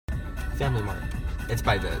Family Mart. It's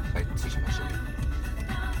by Teacher Machine.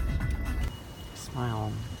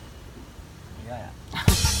 Smile. Yeah.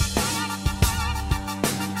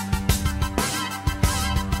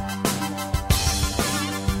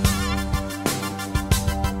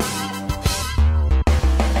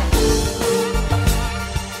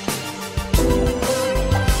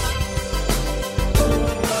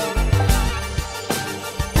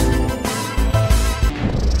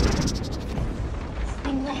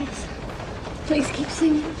 Sing, Lex. Please keep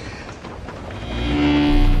singing.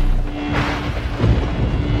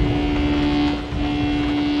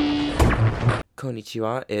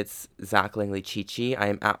 Konnichiwa, it's Zach Langley Chichi. I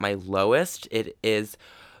am at my lowest. It is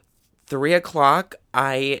 3 o'clock.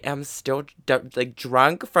 I am still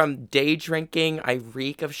drunk from day drinking. I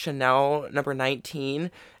reek of Chanel number 19,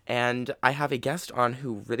 and I have a guest on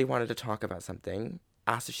who really wanted to talk about something.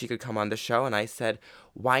 Asked if she could come on the show, and I said,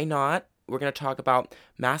 why not? We're going to talk about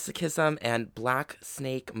Masochism and Black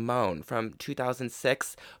Snake Moan from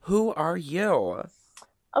 2006. Who are you?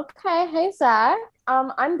 Okay, hey Zach.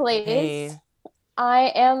 I'm Blaze. Hey,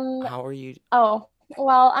 I am. how are you? Oh,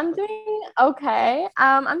 well, I'm doing okay.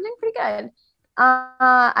 I'm doing pretty good.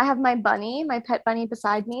 I have my bunny, my pet bunny,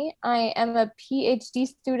 beside me. I am a PhD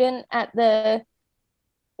student at the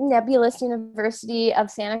Nebulous University of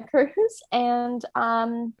Santa Cruz, and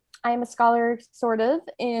I am a scholar, sort of,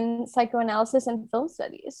 in psychoanalysis and film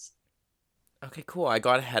studies. Okay, cool. I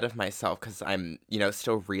got ahead of myself because I'm,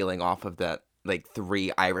 still reeling off of the like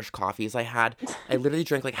 3 Irish coffees I had. I literally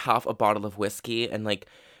drank like half a bottle of whiskey, and like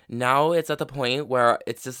now it's at the point where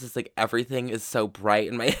it's just this, like everything is so bright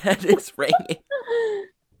and my head is ringing.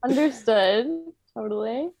 Understood.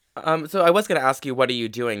 Totally. So I was gonna ask you what are you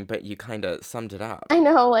doing, but you kind of summed it up. I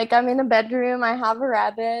know, like I'm in a bedroom, I have a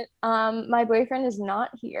rabbit. My boyfriend is not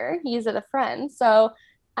here. He's at a friend. So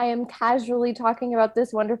I am casually talking about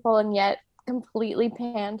this wonderful and yet completely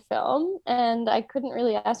panned film. And I couldn't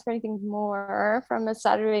really ask for anything more from a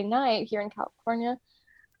Saturday night here in California.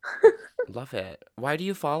 Love it. Why do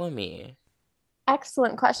you follow me?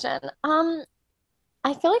 Excellent question.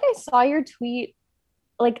 I feel like I saw your tweet,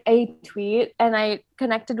 like a tweet, and I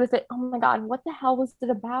connected with it. Oh my God, what the hell was it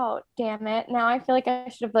about? Damn it. Now I feel like I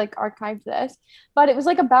should have like archived this. But it was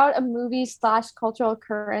like about a movie slash cultural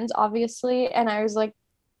occurrence, obviously. And I was like,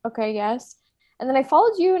 okay, yes. And then I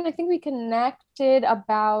followed you and I think we connected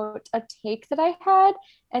about a take that I had,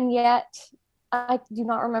 and yet I do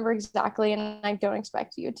not remember exactly, and I don't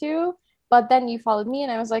expect you to. But then you followed me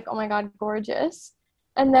and I was like, oh my God, gorgeous.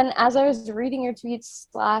 And then as I was reading your tweets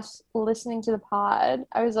slash listening to the pod,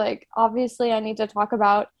 I was like, obviously, I need to talk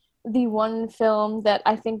about the one film that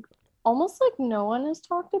I think almost like no one has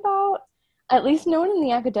talked about, at least no one in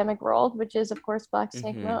the academic world, which is, of course, Black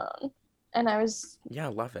Snake Mm-hmm. Moan. And I was, Yeah,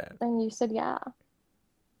 love it. and you said, yeah.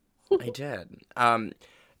 I did.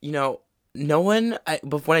 You know, no one.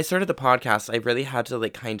 But when I started the podcast, I really had to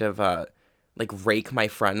like kind of like rake my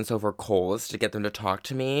friends over coals to get them to talk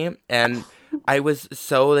to me, and I was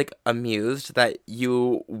so like amused that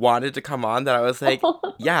you wanted to come on that I was like,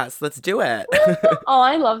 yes, let's do it. Oh,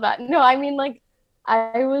 I love that. No, I mean, like,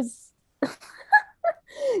 I was,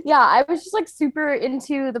 yeah, I was just like super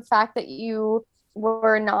into the fact that you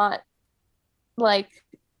were not like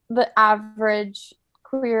the average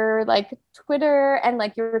queer like Twitter, and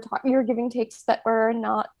like you were giving takes that were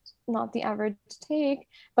not the average take.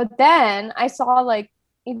 But then I saw, like,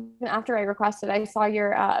 even after I requested, I saw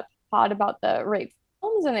your pod about the rape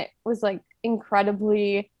films, and it was like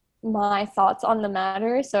incredibly my thoughts on the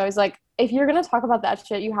matter. So I was like, if you're gonna talk about that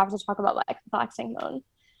shit, you have to talk about like Black Moon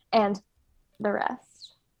and the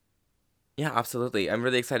rest. Yeah, absolutely. I'm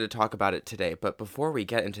really excited to talk about it today. But before we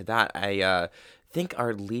get into that, I think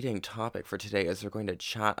our leading topic for today is we're going to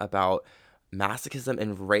chat about masochism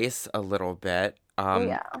and race a little bit. Oh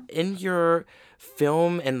yeah. In your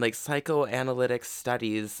film and like psychoanalytic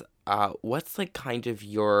studies, what's like kind of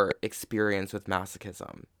your experience with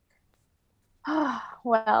masochism?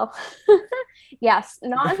 Well, yes,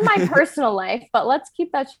 not in my personal life, but let's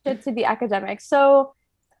keep that shit to the academic. So,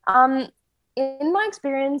 um, in my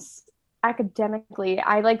experience academically,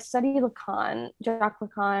 I like study Lacan, Jacques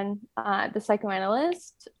Lacan, the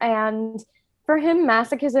psychoanalyst, and for him,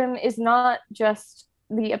 masochism is not just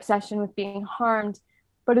the obsession with being harmed,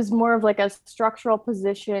 but is more of like a structural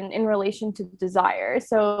position in relation to desire.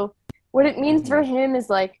 So, what it means Mm-hmm. for him is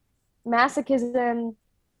like masochism,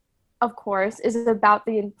 of course, is about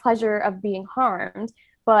the pleasure of being harmed.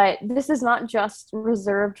 But this is not just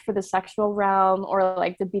reserved for the sexual realm or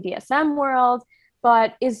like the BDSM world,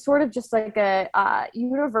 but is sort of just like a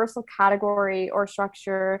universal category or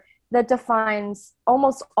structure that defines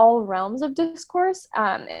almost all realms of discourse.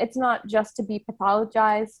 It's not just to be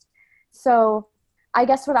pathologized. So I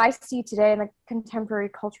guess what I see today in the contemporary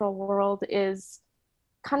cultural world is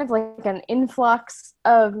kind of like an influx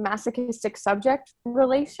of masochistic subject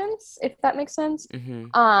relations, if that makes sense,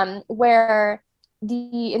 where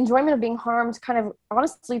the enjoyment of being harmed kind of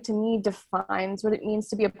honestly to me defines what it means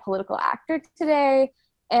to be a political actor today.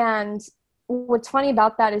 And what's funny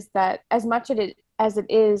about that is that as much as it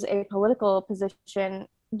is a political position,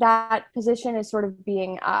 that position is sort of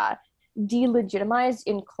being delegitimized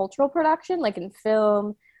in cultural production, like in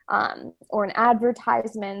film or in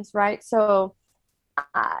advertisements, right? So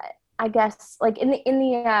I guess like in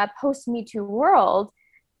the post Me Too world,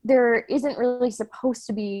 there isn't really supposed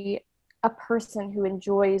to be a person who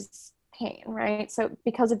enjoys pain, right? So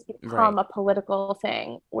because it's become a political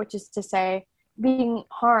thing, which is to say being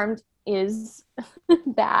harmed is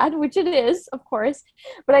bad, which it is, of course.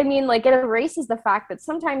 But I mean, like, it erases the fact that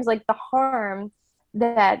sometimes like the harm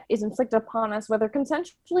that is inflicted upon us, whether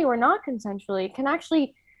consensually or not consensually, can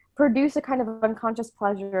actually produce a kind of unconscious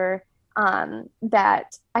pleasure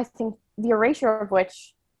that I think the erasure of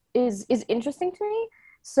which is interesting to me.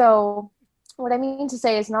 So what I mean to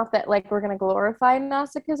say is not that like we're going to glorify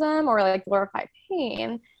masochism or like glorify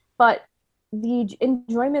pain, but the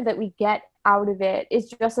enjoyment that we get out of it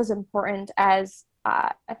is just as important as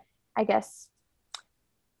I guess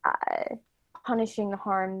punishing the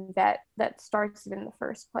harm that starts it in the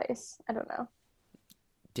first place. I don't know.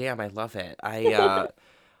 Damn, I love it.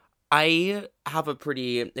 I have a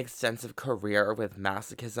pretty extensive career with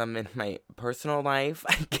masochism in my personal life.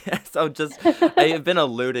 I guess I have been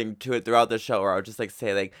alluding to it throughout the show, where I'll just like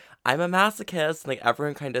say like, I'm a masochist. Like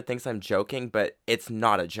everyone kind of thinks I'm joking, but it's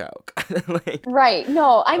not a joke. Like, right.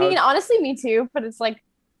 No, I mean, honestly, me too, but it's like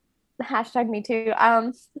hashtag me too.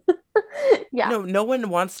 Yeah. No one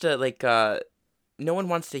wants to like, no one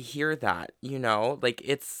wants to hear that, you know? Like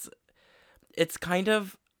it's kind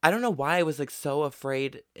of, I don't know why I was like so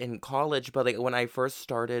afraid in college, but like when I first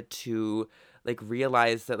started to like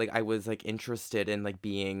realize that like I was like interested in like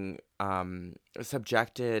being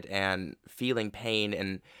subjected and feeling pain,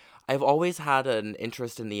 and I've always had an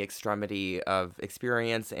interest in the extremity of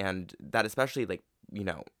experience, and that especially like, you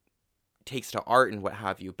know, takes to art and what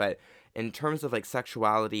have you. But in terms of like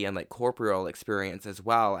sexuality and like corporeal experience as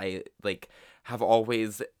well, I like have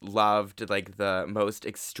always loved like the most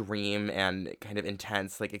extreme and kind of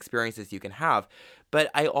intense like experiences you can have.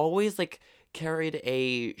 But I always like carried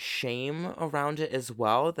a shame around it as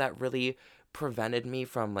well that really prevented me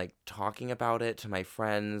from like talking about it to my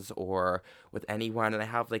friends or with anyone. And I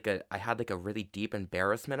had like a really deep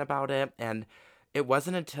embarrassment about it. And it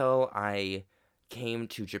wasn't until I came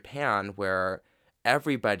to Japan where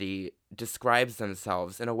everybody describes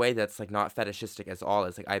themselves in a way that's like not fetishistic at all.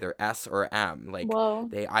 It's like either S or M. Like Whoa.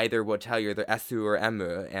 they either will tell you they're Esu or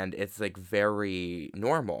Emu, and it's like very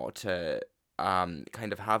normal to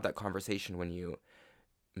kind of have that conversation when you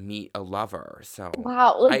meet a lover. So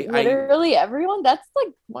Wow, like literally everyone? That's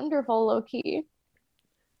like wonderful, low key.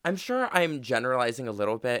 I'm sure I'm generalizing a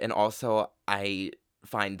little bit, and also I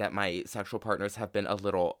find that my sexual partners have been a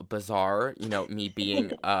little bizarre, you know, me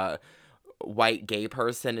being a white gay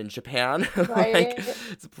person in Japan. Right. Like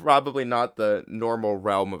it's probably not the normal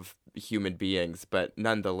realm of human beings, but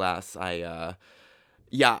nonetheless,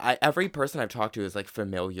 every person I've talked to is like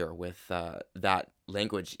familiar with that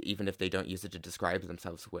language, even if they don't use it to describe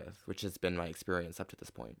themselves with, which has been my experience up to this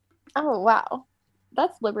point. Oh, wow.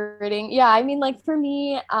 That's liberating. Yeah, I mean, like for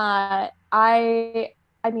me, I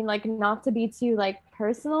mean, like not to be too like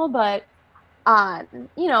personal, but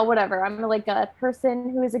you know, whatever. I'm like a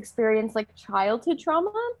person who has experienced like childhood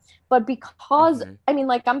trauma, but because I mean,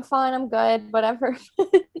 like I'm fine, I'm good, whatever.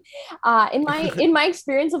 In my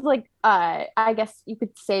experience of like I guess you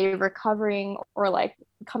could say recovering or like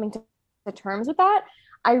coming to terms with that,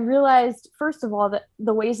 I realized first of all that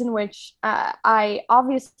the ways in which I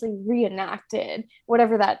obviously reenacted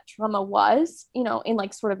whatever that trauma was, you know, in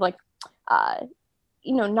like sort of like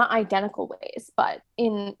you know, not identical ways, but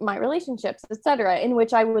in my relationships, etc., in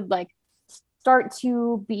which I would like start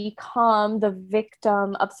to become the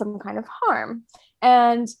victim of some kind of harm.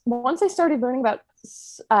 And once I started learning about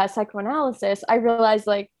psychoanalysis, I realized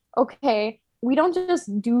like, okay, we don't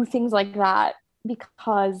just do things like that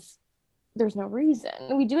because there's no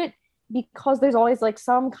reason. We do it because there's always like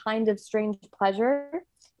some kind of strange pleasure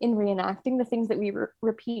in reenacting the things that we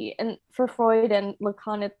repeat. And for Freud and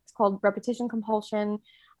Lacan, it's called repetition compulsion,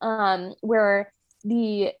 where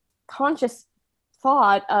the conscious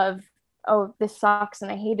thought of, oh, this sucks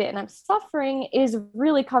and I hate it and I'm suffering is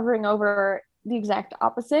really covering over the exact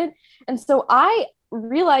opposite. And so I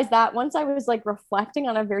realized that once I was like reflecting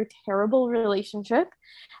on a very terrible relationship,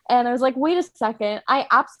 and I was like, wait a second, I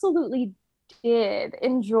absolutely did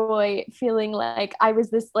enjoy feeling like I was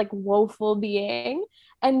this like woeful being.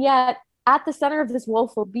 And yet, at the center of this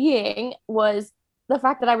woeful being was the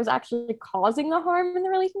fact that I was actually causing the harm in the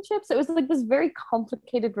relationship. So it was like this very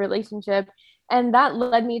complicated relationship. And that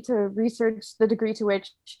led me to research the degree to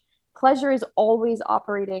which pleasure is always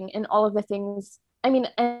operating in all of the things. I mean,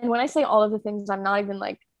 and when I say all of the things, I'm not even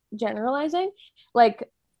like generalizing, like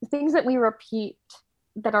things that we repeat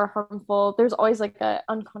that are harmful, there's always like a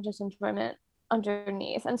unconscious enjoyment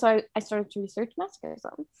underneath. And so I started to research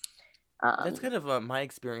masochism. That's kind of my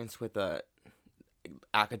experience with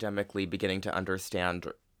academically beginning to understand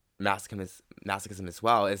masochism as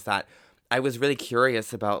well, is that I was really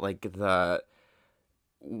curious about like the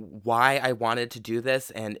why I wanted to do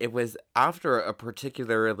this, and it was after a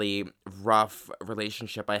particularly rough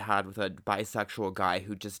relationship I had with a bisexual guy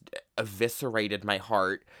who just eviscerated my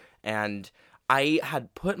heart, and I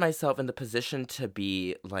had put myself in the position to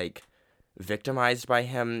be like victimized by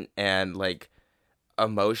him and like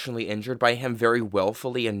emotionally injured by him very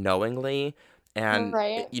willfully and knowingly. And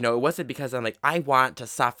right. you know, it wasn't because I'm like I want to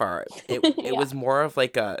suffer. It Yeah. was more of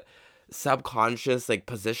like a subconscious like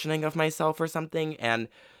positioning of myself or something. And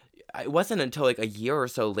it wasn't until like a year or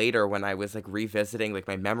so later when I was like revisiting like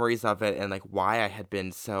my memories of it and like why I had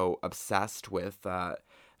been so obsessed with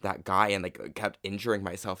that guy and like kept injuring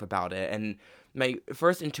myself about it. And my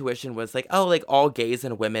first intuition was like, oh, like all gays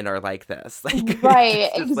and women are like this. Like Right,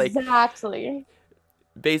 it's just like exactly.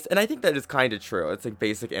 and I think that is kind of true. It's like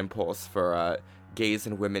basic impulse for gays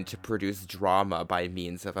and women to produce drama by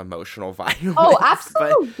means of emotional violence. Oh, But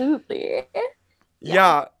absolutely.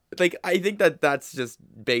 yeah, like I think that that's just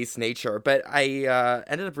base nature. But I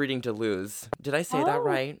ended up reading Deleuze. Did I say that Oh,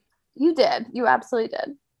 right? you did. You absolutely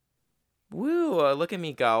did. Woo, look at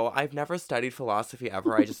me go. I've never studied philosophy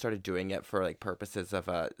ever. I just started doing it for like purposes of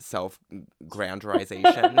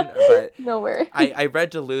self-grandization. But No worries. I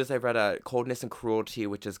read Deleuze. I read Coldness and Cruelty,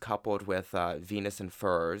 which is coupled with Venus and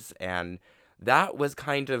Furs. And that was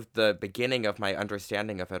kind of the beginning of my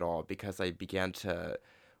understanding of it all, because I began to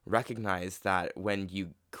recognize that when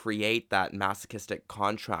you create that masochistic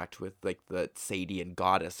contract with like the Sadian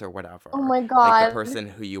goddess or whatever, Oh my like the God. person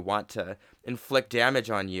who you want to inflict damage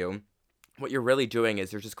on you, what you're really doing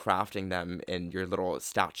is you're just crafting them in your little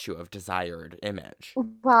statue of desired image.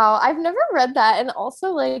 Wow, I've never read that. And also,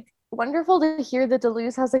 like, wonderful to hear that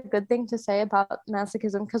Deleuze has a good thing to say about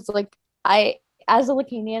masochism because, like, as a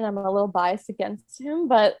Lacanian, I'm a little biased against him,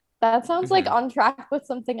 but that sounds like Hmm. on track with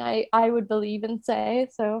something I would believe and say.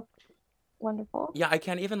 So wonderful. Yeah, I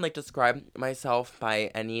can't even like describe myself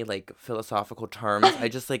by any like philosophical terms. I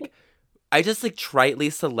just like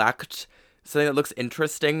tritely select something that looks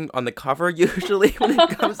interesting on the cover usually when it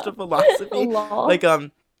comes to philosophy. Lol. Like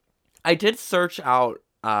I did search out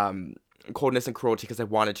Coldness and Cruelty because I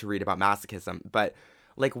wanted to read about masochism, but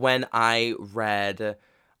like when I read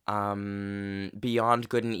Beyond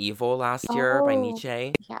Good and Evil last year by Oh,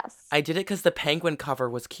 Nietzsche, yes. I did it because the penguin cover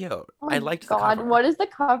was cute. Oh I my liked the God, cover. what is the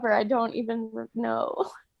cover? I don't even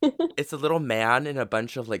know. It's a little man in a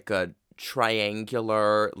bunch of like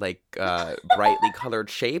triangular, like brightly colored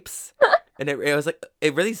shapes. And it was like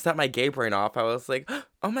it really set my gay brain off. I was like,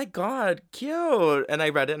 oh my God, cute. And I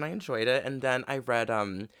read it and I enjoyed it. And then I read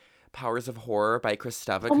Powers of Horror by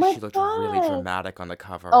Kristeva Oh because my she looked really God. dramatic on the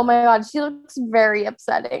cover. Oh my God, she looks very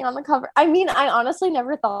upsetting on the cover. I mean, I honestly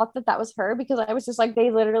never thought that that was her because I was just like, they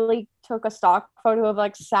literally took a stock photo of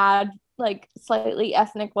like sad, like slightly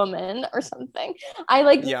ethnic woman or something. I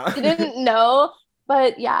like Yeah. didn't know,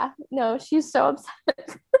 but yeah, no, she's so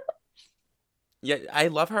upset. Yeah, I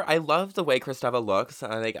love her. I love the way Kristeva looks.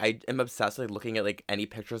 Like I am obsessed with looking at like any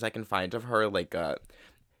pictures I can find of her, like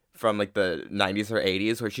from like the 90s or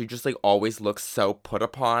 80s, where she just like always looks so put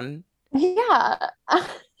upon. Yeah.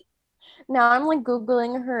 Now I'm like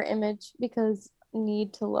Googling her image because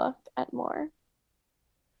need to look at more.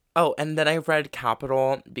 Oh, and then I read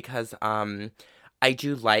Capital because I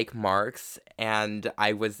do like Marx, and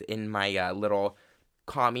I was in my little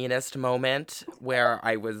communist moment where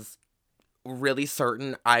I was really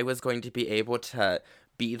certain I was going to be able to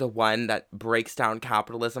be the one that breaks down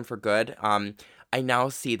capitalism for good. I now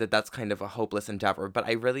see that that's kind of a hopeless endeavor, but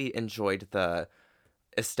I really enjoyed the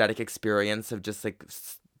aesthetic experience of just like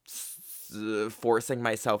forcing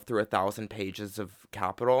myself through 1,000 pages of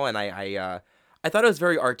Capital, and I thought it was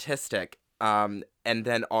very artistic. And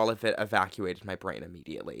then all of it evacuated my brain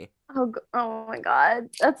immediately. Oh my God.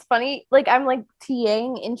 That's funny. Like I'm like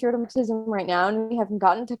TAing intro to Marxism right now and we haven't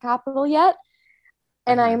gotten to Capital yet.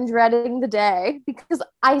 and I am dreading the day because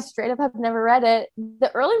I straight up have never read it.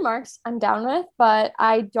 The early marks I'm down with, but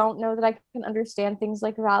I don't know that I can understand things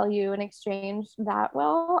like value and exchange that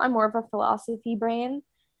well. I'm more of a philosophy brain,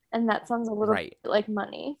 and that sounds a little Right. bit like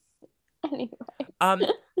money. Anyway. Um,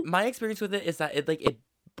 my experience with it is that it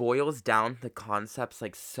boils down the concepts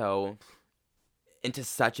like so into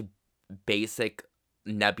such basic,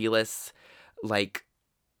 nebulous, like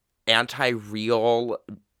anti-real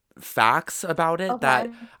facts about it that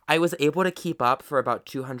Okay. I was able to keep up for about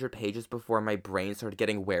 200 pages before my brain started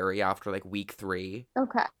getting wary after like week 3.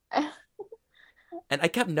 Okay. And I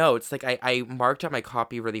kept notes. Like I marked out my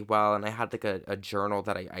copy really well, and I had like a journal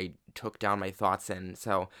that I took down my thoughts in.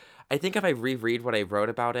 So I think if I reread what I wrote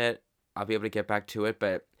about it, I'll be able to get back to it.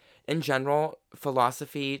 But in general,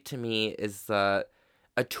 philosophy to me is a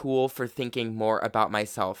tool for thinking more about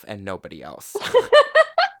myself and nobody else.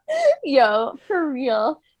 Yo, for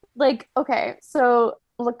real. Like, okay, so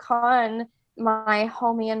Lacan, my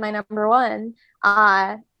homie and my number one,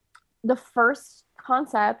 the first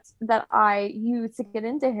concept that I used to get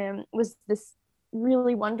into him was this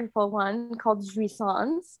really wonderful one called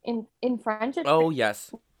jouissance. In French. Oh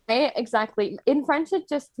yes. Right? Exactly. In French, it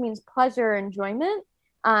just means pleasure, enjoyment.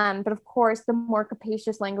 But of course, the more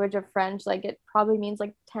capacious language of French, like it probably means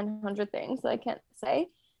like 10 things that I can't say.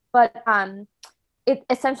 But it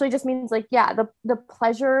essentially just means like, yeah, the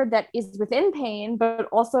pleasure that is within pain, but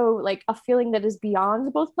also like a feeling that is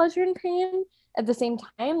beyond both pleasure and pain at the same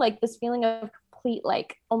time, like this feeling of complete,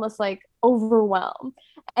 like almost like overwhelm.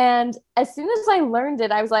 And as soon as I learned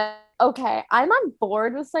it, I was like, okay, I'm on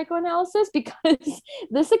board with psychoanalysis because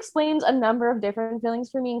this explains a number of different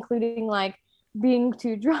feelings for me, including like being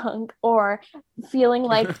too drunk or feeling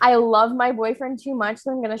like I love my boyfriend too much, so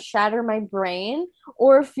I'm gonna shatter my brain,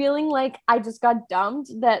 or feeling like I just got dumped,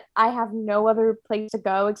 that I have no other place to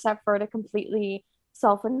go except for to completely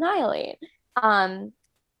self-annihilate. Um,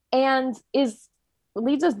 and is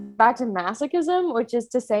leads us back to masochism, which is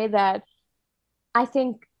to say that I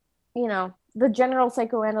think, the general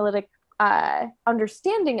psychoanalytic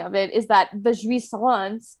understanding of it is that the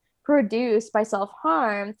jouissance produced by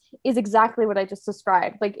self-harm is exactly what I just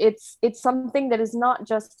described. Like it's something that is not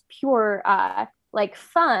just pure like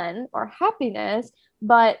fun or happiness,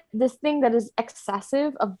 but this thing that is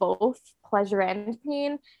excessive of both pleasure and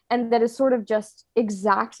pain, and that is sort of just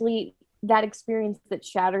exactly that experience that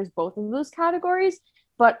shatters both of those categories,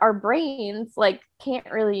 but our brains like can't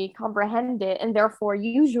really comprehend it, and therefore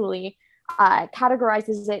usually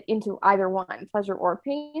categorizes it into either one, pleasure or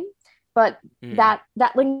pain. But Mm.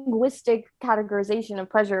 that linguistic categorization of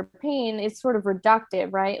pleasure or pain is sort of reductive,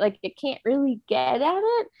 right? Like it can't really get at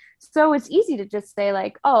it. So it's easy to just say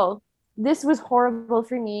like, oh, this was horrible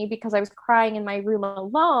for me because I was crying in my room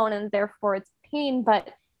alone and therefore it's pain.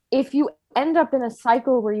 But if you end up in a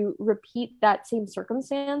cycle where you repeat that same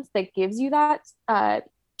circumstance that gives you that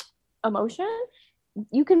emotion,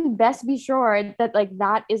 you can best be sure that like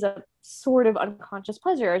that is a sort of unconscious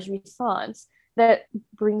pleasure as response that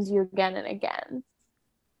brings you again and again.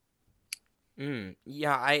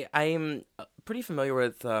 Yeah, I'm pretty familiar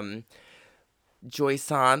with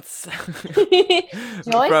jouissance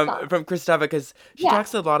Joy from thoughts. Kristeva, because she Yeah.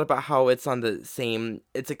 talks a lot about how it's on the same.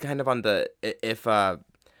 It's a kind of on the if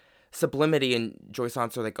sublimity and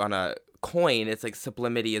jouissance are like on a coin. It's like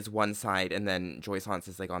sublimity is one side, and then jouissance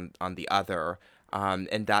is like on the other.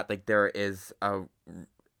 And that like there is a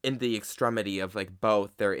in the extremity of like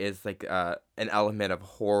both, there is like an element of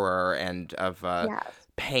horror and of Yes.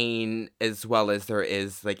 pain, as well as there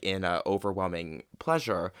is like in overwhelming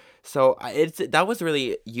pleasure. So that was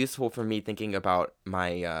really useful for me thinking about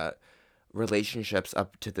my relationships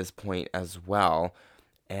up to this point as well.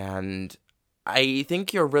 And I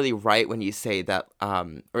think you're really right when you say that,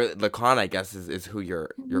 or Lacan, I guess, is who you're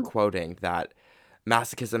quoting, that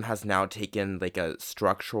masochism has now taken like a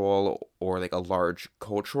structural or like a large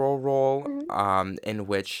cultural role, Mhm. in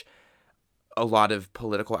which a lot of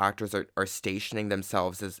political actors are stationing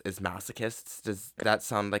themselves as masochists. Does that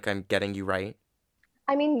sound like I'm getting you right?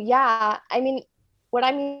 I mean, yeah. I mean, what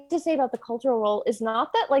I mean to say about the cultural role is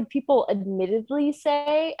not that like people admittedly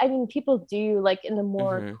say, I mean, people do like in the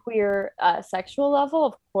more Mm-hmm. queer sexual level,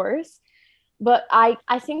 of course. But I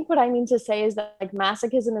think what I mean to say is that like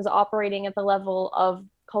masochism is operating at the level of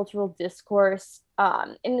cultural discourse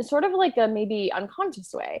in sort of like a maybe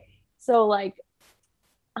unconscious way. So like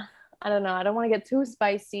I don't know, I don't want to get too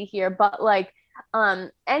spicy here, but like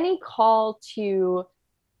any call to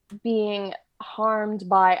being harmed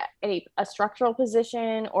by a structural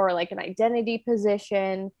position or like an identity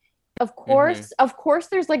position Mm-hmm. Of course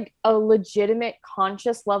there's like a legitimate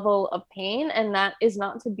conscious level of pain, and that is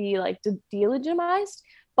not to be like delegitimized,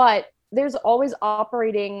 but there's always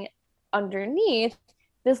operating underneath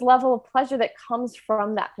this level of pleasure that comes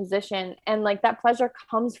from that position, and like that pleasure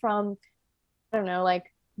comes from, I don't know,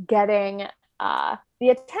 like getting the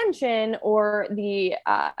attention or the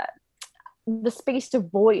space to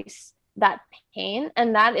voice that pain,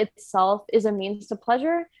 and that itself is a means to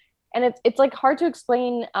pleasure. And it's like hard to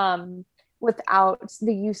explain without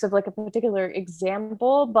the use of like a particular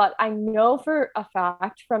example, but I know for a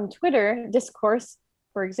fact from Twitter discourse,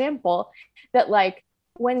 for example, that like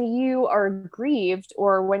when you are grieved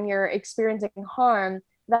or when you're experiencing harm,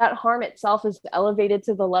 that harm itself is elevated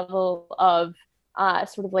to the level of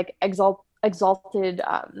sort of like exalted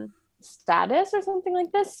status or something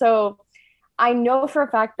like this. So I know for a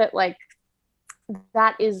fact that like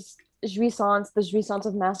that is jouissance, the jouissance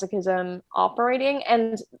of masochism operating.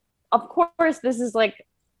 And of course, this is like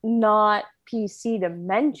not PC to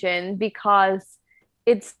mention because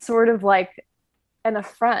it's sort of like an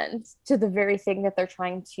affront to the very thing that they're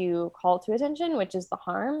trying to call to attention, which is the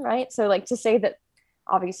harm, right? So like to say that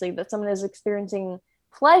obviously that someone is experiencing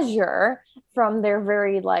pleasure from their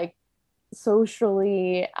very like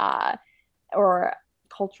socially or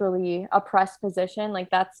culturally oppressed position, like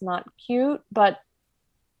that's not cute. But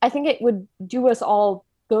I think it would do us all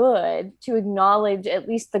good to acknowledge at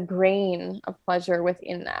least the grain of pleasure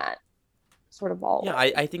within that sort of all. Yeah,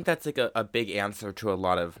 I think that's like a big answer to a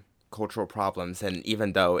lot of cultural problems. And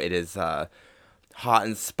even though it is hot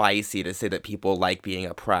and spicy to say that people like being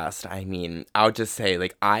oppressed, I mean, I'll just say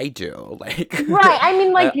like I do. Like Right. I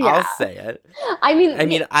mean, like, yeah. I'll say it. I mean,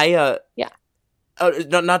 yeah.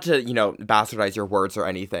 Not to, bastardize your words or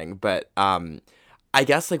anything, but I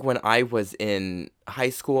guess like when I was in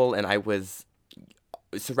high school and I was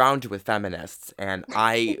surrounded with feminists and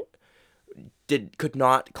I could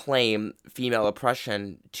not claim female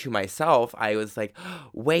oppression to myself, I was like,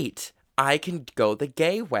 wait, I can go the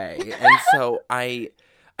gay way. And so I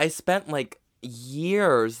spent like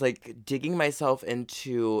years like digging myself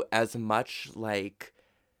into as much like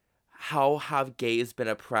how have gays been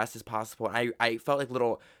oppressed as possible. I felt like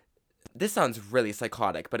little, this sounds really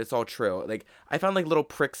psychotic, but it's all true. Like I found like little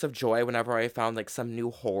pricks of joy whenever I found like some new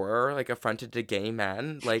horror like affronted to gay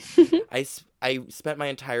men. Like I spent my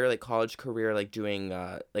entire like college career like doing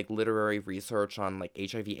like literary research on like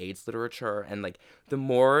HIV/AIDS literature, and like the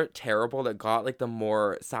more terrible it got, like the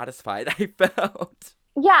more satisfied I felt.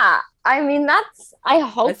 Yeah, I mean, I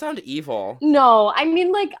hope. I sound evil. No, I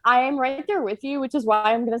mean, like, I am right there with you, which is why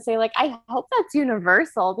I'm going to say, like, I hope that's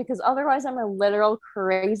universal because otherwise I'm a literal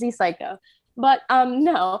crazy psycho. But,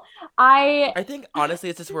 no, I think, honestly,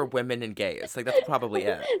 it's just we're women and gays. Like, that's probably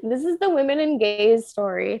it. This is the women and gays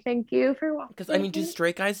story. Thank you for watching. Because, I mean, do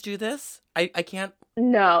straight guys do this? I can't.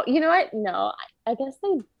 No, you know what? No, I guess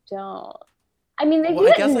they don't. I mean, they do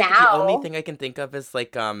I it guess like now. the only thing I can think of is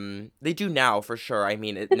like they do now for sure. I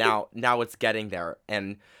mean, now it's getting there,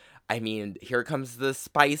 and I mean, here comes the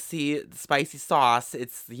spicy sauce.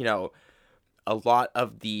 It's a lot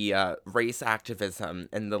of the race activism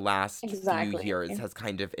in the last few years has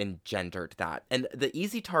kind of engendered that, and the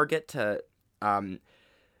easy target to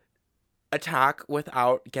attack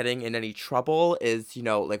without getting in any trouble is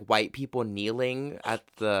like white people kneeling at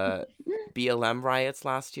the BLM riots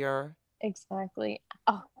last year. Exactly.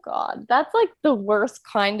 Oh God, that's like the worst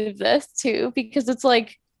kind of this too, because it's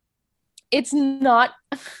like, it's not,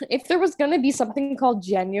 if there was going to be something called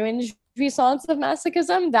genuine jouissance of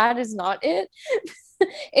masochism, that is not it.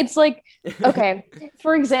 It's like, okay,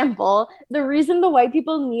 for example, the reason the white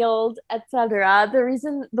people kneeled, etc., the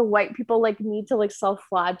reason the white people like need to like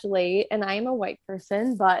self-flagellate, and I am a white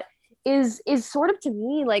person, but is sort of to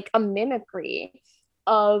me like a mimicry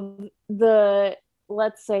of the,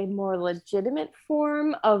 let's say, more legitimate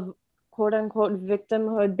form of quote unquote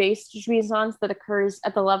victimhood based jouissance that occurs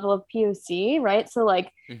at the level of POC, right? So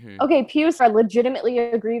like, okay, POC are legitimately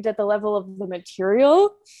aggrieved at the level of the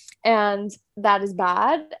material, and that is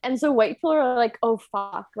bad. And so white people are like, oh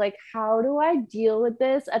fuck, like how do I deal with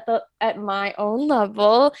this at my own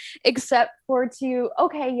level, except for to,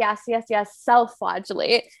 okay, yes,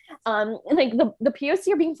 self-flagellate. Like the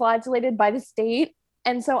POC are being flagellated by the state,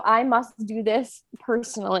 and so I must do this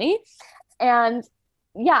personally. And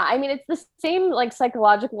yeah, I mean, it's the same like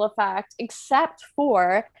psychological effect, except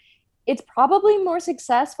for it's probably more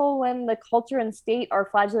successful when the culture and state are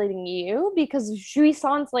flagellating you, because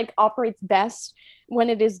jouissance like operates best when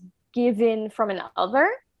it is given from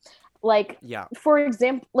another. Like, yeah, for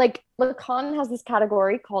example, like Lacan has this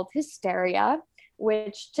category called hysteria,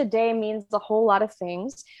 which today means a whole lot of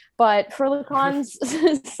things. But for Lacan's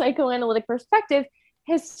psychoanalytic perspective,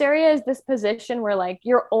 hysteria is this position where like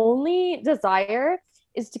your only desire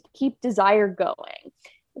is to keep desire going.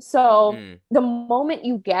 So the moment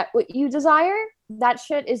you get what you desire, that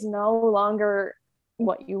shit is no longer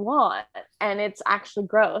what you want, and it's actually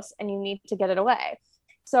gross and you need to get it away.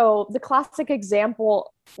 So the classic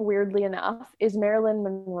example, weirdly enough, is Marilyn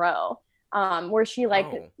Monroe, where she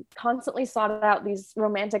like constantly sought out these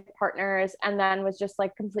romantic partners and then was just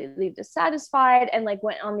like completely dissatisfied and like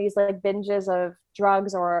went on these like binges of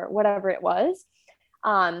drugs or whatever it was.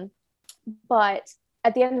 But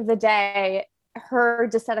at the end of the day, her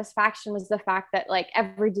dissatisfaction was the fact that like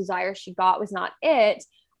every desire she got was not it,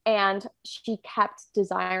 and she kept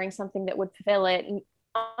desiring something that would fulfill it, and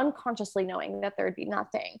unconsciously knowing that there would be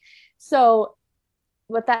nothing. So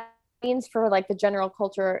what that means for like the general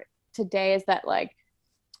culture today is that like,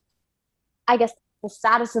 I guess the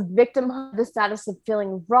status of victimhood, the status of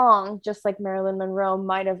feeling wrong, just like Marilyn Monroe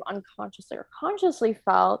might have unconsciously or consciously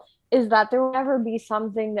felt, is that there will never be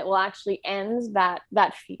something that will actually end that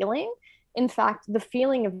feeling. In fact, the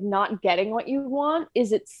feeling of not getting what you want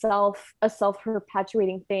is itself a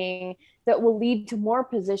self-perpetuating thing that will lead to more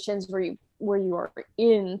positions where you are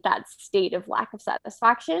in that state of lack of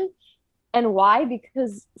satisfaction. And why?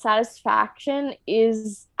 Because satisfaction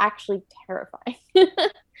is actually terrifying.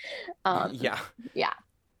 Yeah.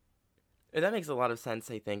 And that makes a lot of sense,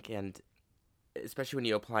 I think, and especially when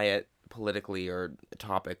you apply it politically or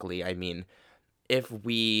topically. I mean, if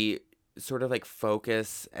we sort of like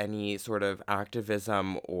focus any sort of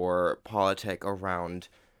activism or politic around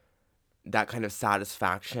that kind of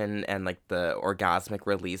satisfaction and like the orgasmic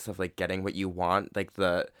release of like getting what you want, like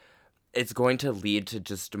it's going to lead to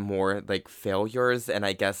just more like failures and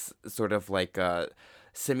I guess sort of like a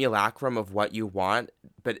simulacrum of what you want,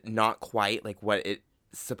 but not quite like what it's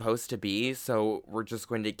supposed to be. So we're just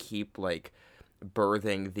going to keep like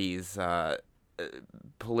birthing these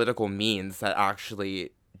political means that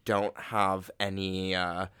actually don't have any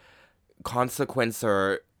consequence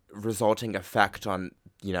or resulting effect on,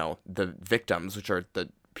 you know, the victims, which are the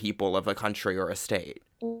people of a country or a state.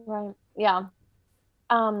 Right. Yeah.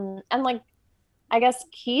 And like, I guess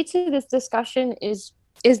key to this discussion is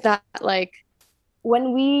that like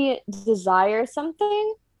when we desire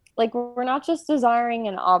something, like we're not just desiring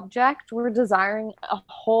an object, we're desiring a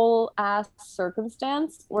whole ass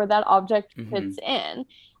circumstance where that object fits in.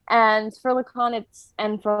 And for Lacan,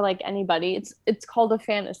 and for like anybody, it's called a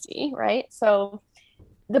fantasy, right? So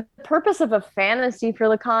the purpose of a fantasy for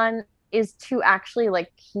Lacan is to actually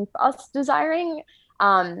like keep us desiring,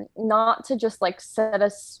 not to just like set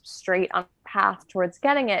us straight on a path towards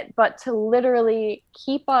getting it, but to literally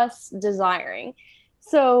keep us desiring.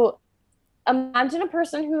 So imagine a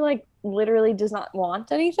person who like literally does not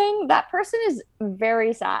want anything. That person is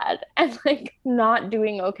very sad and like not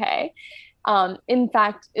doing okay. In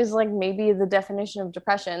fact, is like maybe the definition of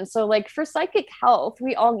depression. So like for psychic health,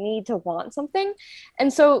 we all need to want something.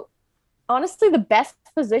 And so honestly, the best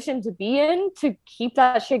position to be in to keep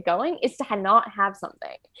that shit going is to not have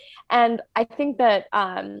something. And I think that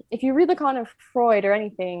if you read the Lacan of Freud or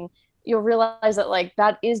anything, you'll realize that like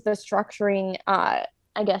that is the structuring, I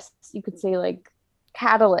guess you could say like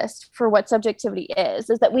catalyst for what subjectivity is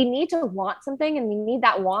that we need to want something and we need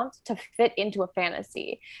that want to fit into a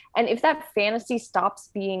fantasy. And if that fantasy stops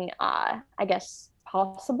being I guess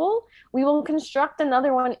possible, we will construct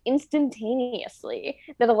another one instantaneously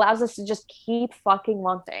that allows us to just keep fucking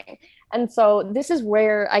wanting. And so this is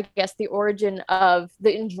where I guess the origin of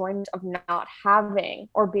the enjoyment of not having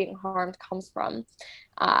or being harmed comes from,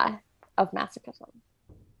 of masochism.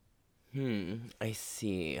 I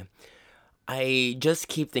see. I just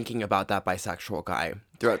keep thinking about that bisexual guy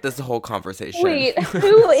throughout this whole conversation. Wait,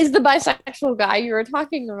 who is the bisexual guy you were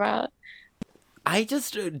talking about? I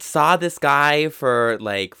just saw this guy for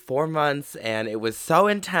like 4 months and it was so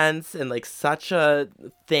intense and like such a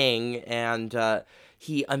thing. And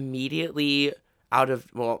he immediately I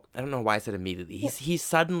don't know why I said immediately. He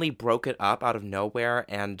suddenly broke it up out of nowhere.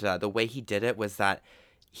 And the way he did it was that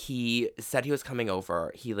he said he was coming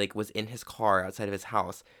over. He like was in his car outside of his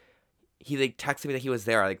house. He like texted me that he was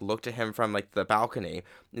there. I like looked at him from like the balcony,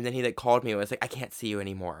 and then he like called me and was like, "I can't see you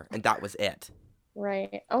anymore," and that was it.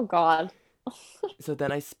 Right. Oh God. So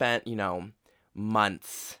then I spent,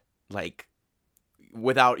 months like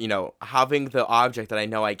without, having the object that I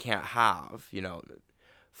know I can't have,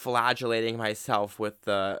 flagellating myself with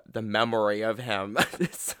the memory of him.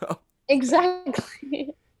 So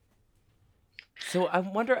Exactly. So I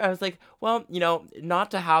wonder, I was like, well,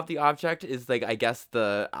 not to have the object is like, I guess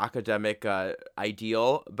the academic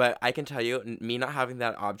ideal, but I can tell you, me not having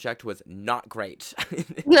that object was not great.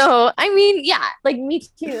 No, I mean, yeah, like me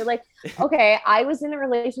too. Like, okay, I was in a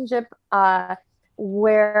relationship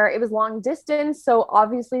where it was long distance, so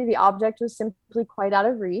obviously the object was simply quite out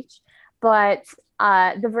of reach. But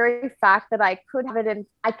the very fact that I could have it and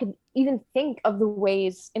I could even think of the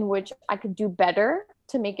ways in which I could do better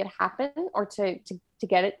to make it happen or to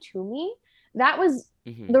get it to me, that was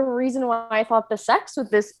the reason why I thought the sex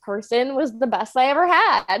with this person was the best I ever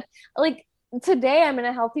had. Like today I'm in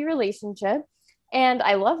a healthy relationship and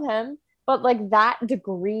I love him, but like that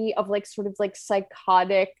degree of like sort of like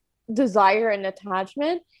psychotic desire and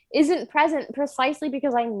attachment isn't present precisely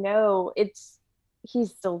because I know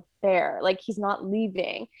he's still there, like he's not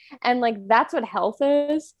leaving. And like that's what health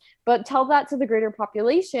is. But tell that to the greater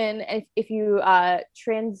population, if you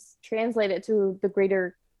translate it to the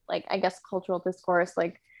greater, like, I guess, cultural discourse,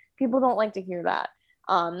 like people don't like to hear that.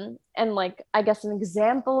 And like I guess an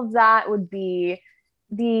example of that would be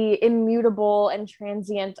the immutable and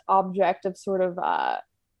transient object of sort of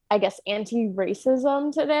I guess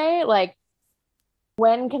anti-racism today. Like,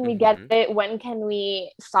 when can we get it? When can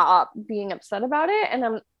we stop being upset about it?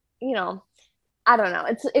 And I don't know.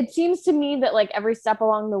 It seems to me that like every step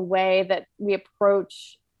along the way that we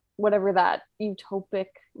approach whatever that utopic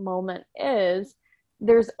moment is,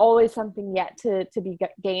 there's always something yet to be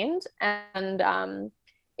gained. And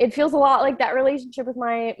it feels a lot like that relationship with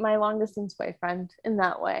my long distance boyfriend in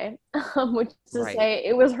that way, which is to say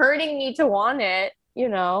it was hurting me to want it,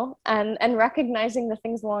 and recognizing the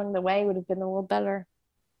things along the way would have been a little better.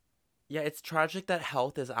 Yeah, it's tragic that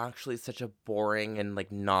health is actually such a boring and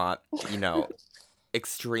like not,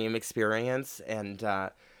 extreme experience. And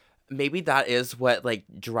maybe that is what like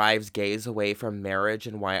drives gays away from marriage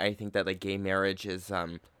and why I think that like gay marriage is,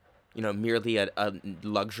 merely a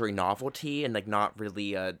luxury novelty and like not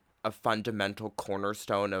really a fundamental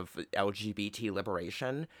cornerstone of LGBT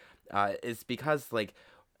liberation, is because like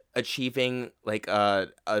achieving like a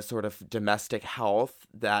sort of domestic health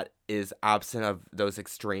that is absent of those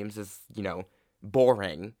extremes is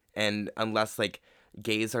boring, and unless like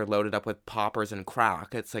gays are loaded up with poppers and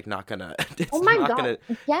crack, it's like not gonna oh my god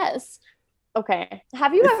yes. Okay,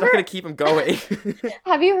 have you not gonna keep them going.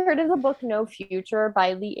 Have you heard of the book No Future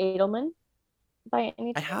by Lee Edelman by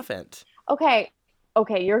any chance? I haven't. Okay,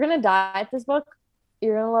 you're gonna die at this book.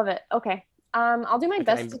 You're gonna love it. Okay. I'll do my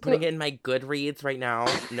best. I'm putting it in my Goodreads right now.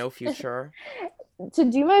 No Future. To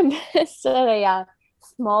do my best at a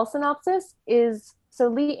small synopsis is, so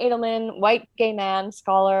Lee Edelman, white gay man,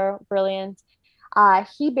 scholar, brilliant.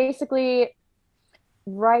 He basically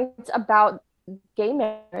writes about gay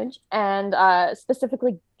marriage and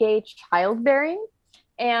specifically gay childbearing.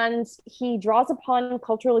 And he draws upon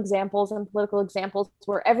cultural examples and political examples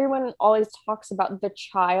where everyone always talks about the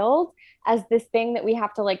child as this thing that we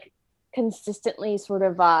have to like consistently sort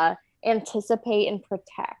of anticipate and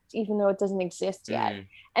protect, even though it doesn't exist yet.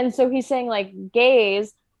 And so he's saying like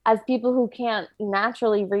gays, as people who can't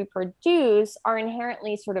naturally reproduce, are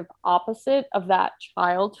inherently sort of opposite of that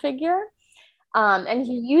child figure. And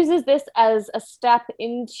he uses this as a step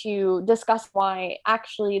into discuss why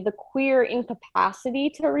actually the queer incapacity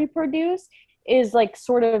to reproduce is like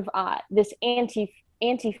sort of this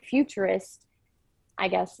anti-futurist, I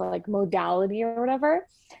guess, like modality or whatever.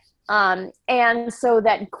 And so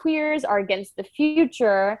that queers are against the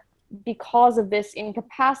future because of this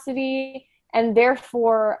incapacity, and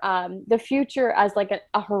therefore the future as like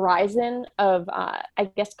a horizon of, I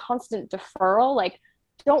guess, constant deferral, like,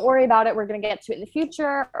 don't worry about it, we're going to get to it in the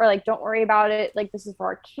future, or like, don't worry about it, like, this is for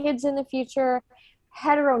our kids in the future.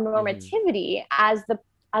 Heteronormativity as the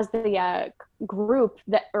group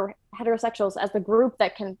that, or heterosexuals as the group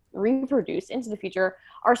that can reproduce into the future,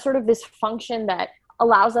 are sort of this function that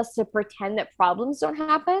allows us to pretend that problems don't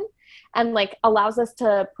happen, and like allows us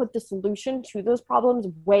to put the solution to those problems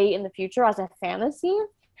way in the future as a fantasy.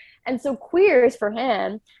 And so queers, for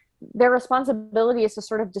him, their responsibility is to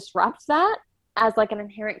sort of disrupt that as like an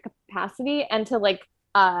inherent capacity, and to like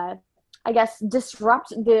I guess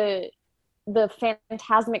disrupt the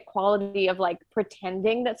phantasmic quality of like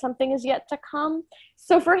pretending that something is yet to come.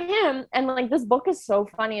 So for him, and like this book is so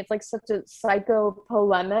funny, it's like such a psycho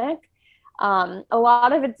polemic. A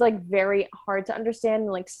lot of it's like very hard to understand,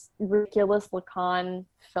 like ridiculous Lacan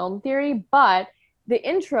film theory, but the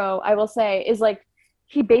intro, I will say, is like,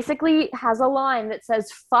 he basically has a line that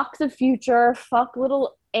says, fuck the future, fuck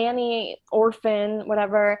little Annie, orphan,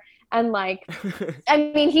 whatever. And like,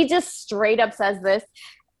 I mean, he just straight up says this.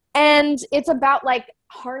 And it's about like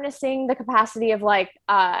harnessing the capacity of like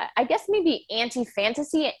I guess maybe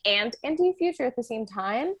anti-fantasy and anti-future at the same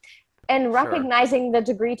time, and Sure. recognizing the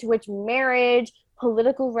degree to which marriage,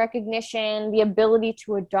 political recognition, the ability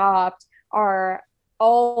to adopt are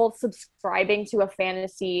all subscribing to a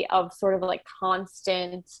fantasy of sort of like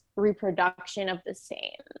constant reproduction of the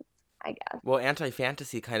same, I guess. Well,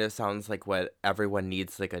 anti-fantasy kind of sounds like what everyone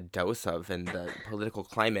needs like a dose of in the political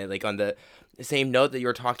climate. Like on the same note that you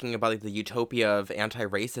were talking about, like the utopia of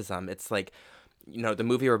anti-racism, it's like, the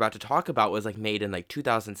movie we're about to talk about was like made in like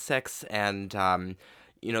 2006, and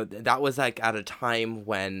that was like at a time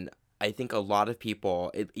when I think a lot of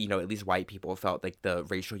people, at least white people, felt like the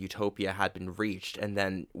racial utopia had been reached, and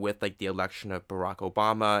then with like the election of Barack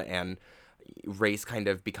Obama and race kind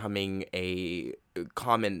of becoming a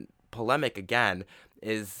common polemic again,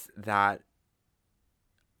 is that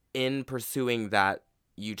in pursuing that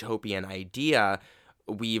utopian idea,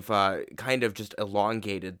 we've kind of just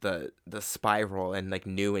elongated the spiral in like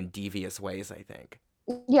new and devious ways, I think.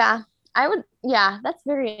 Yeah, yeah, that's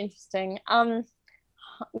very interesting.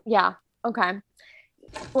 Yeah, okay.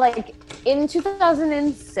 Like in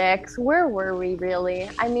 2006, where were we really?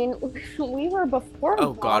 I mean, we were before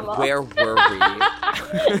Oh God, Obama. where were we?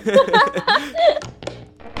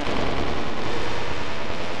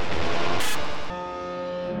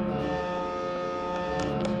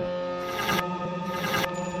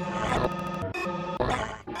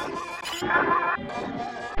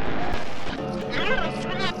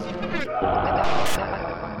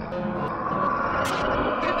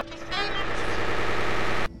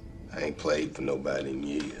 I ain't played for nobody in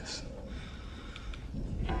years.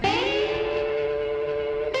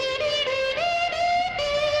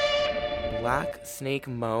 Black Snake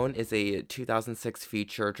Moan is a 2006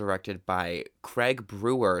 feature directed by Craig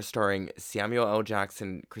Brewer, starring Samuel L.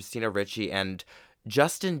 Jackson, Christina Ricci, and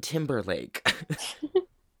Justin Timberlake.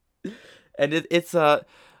 And it's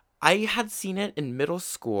I had seen it in middle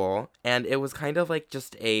school, and it was kind of like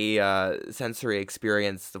just a sensory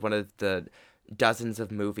experience. One of the dozens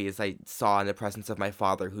of movies I saw in the presence of my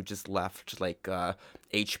father, who just left like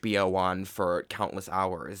HBO on for countless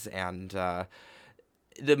hours, and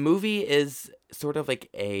the movie is sort of like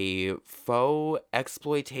a faux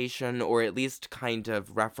exploitation, or at least kind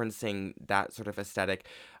of referencing that sort of aesthetic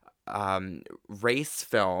race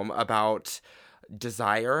film about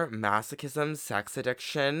desire, masochism, sex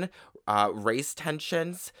addiction, race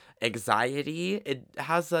tensions, anxiety. It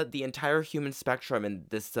has the entire human spectrum in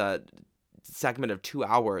this segment of 2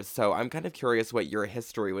 hours. So I'm kind of curious what your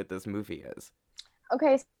history with this movie is.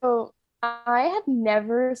 Okay, so I had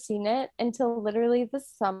never seen it until literally this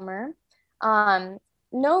summer.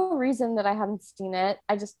 No reason that I hadn't seen it.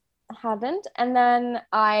 I just hadn't. And then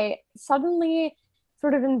I suddenly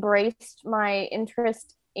sort of embraced my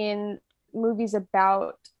interest in movies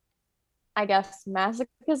about, I guess,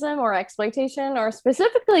 masochism or exploitation, or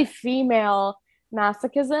specifically female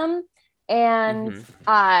masochism. And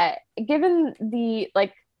given the,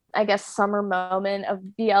 like, I guess, summer moment of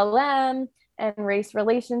BLM and race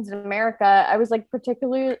relations in America, I was like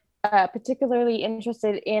particularly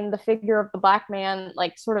interested in the figure of the Black man,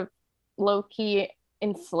 like sort of low-key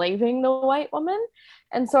enslaving the white woman.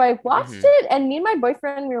 And so I watched it, and me and my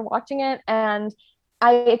boyfriend, we were watching it, and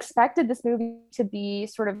I expected this movie to be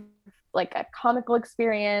sort of like a comical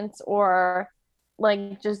experience, or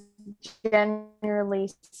like just generally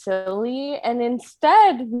silly, and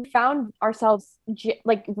instead we found ourselves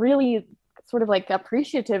like really sort of like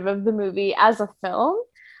appreciative of the movie as a film.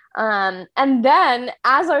 And then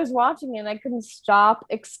as I was watching it, I couldn't stop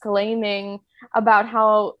exclaiming about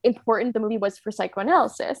how important the movie was for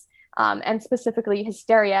psychoanalysis, and specifically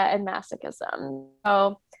hysteria and masochism.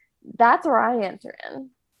 So that's where I enter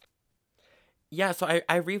in. Yeah, so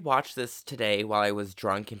I rewatched this today while I was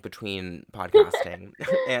drunk in between podcasting,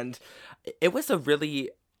 and it was a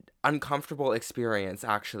really uncomfortable experience,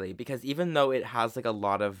 actually, because even though it has like a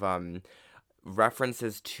lot of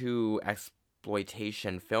references to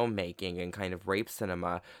exploitation filmmaking and kind of rape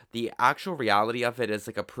cinema, the actual reality of it is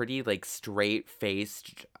like a pretty like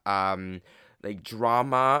straight-faced like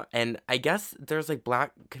drama, and I guess there's like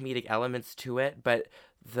Black comedic elements to it, but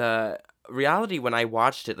the reality when I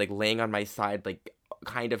watched it, like laying on my side, like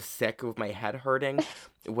kind of sick with my head hurting,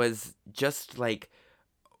 was just like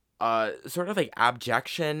sort of like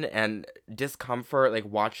abjection and discomfort, like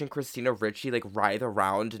watching Christina Ricci like writhe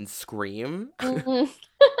around and scream. Yeah.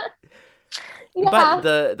 But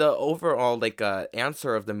the overall like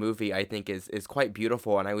answer of the movie, I think, is quite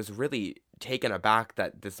beautiful, and I was really taken aback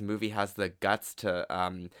that this movie has the guts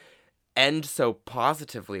to end so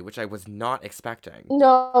positively, which I was not expecting.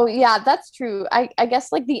 No, yeah, that's true. I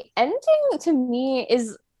guess like the ending to me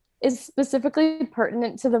is specifically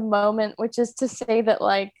pertinent to the moment, which is to say that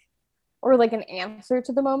like, or like an answer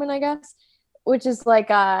to the moment, I guess, which is like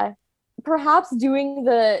perhaps doing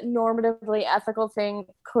the normatively ethical thing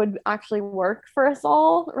could actually work for us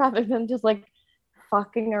all rather than just like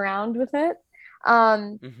fucking around with it.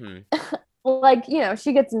 Mm-hmm. Like, you know,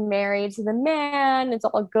 she gets married to the man. It's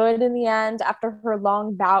all good in the end after her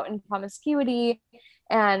long bout in promiscuity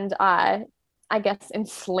and I guess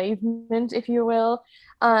enslavement, if you will.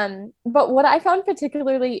 But what I found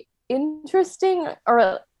particularly interesting,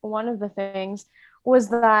 or one of the things, was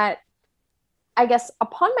that I guess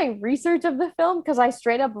upon my research of the film, because I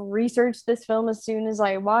straight up researched this film as soon as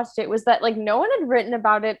I watched it, was that like no one had written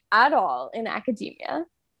about it at all in academia.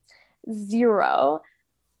 Zero.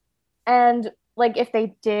 And like if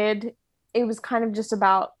they did, it was kind of just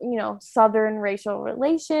about, you know, Southern racial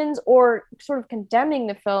relations or sort of condemning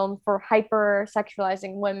the film for hyper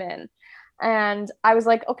sexualizing women. And I was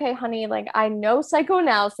like, okay, honey, like I know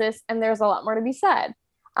psychoanalysis and there's a lot more to be said.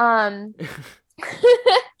 Um,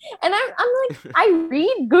 and I'm like, I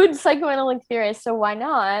read good psychoanalytic theorists, so why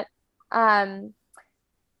not? Um,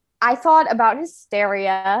 I thought about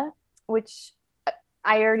hysteria, which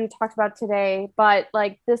I already talked about today, but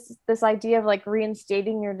like this idea of like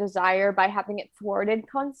reinstating your desire by having it thwarted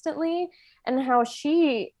constantly, and how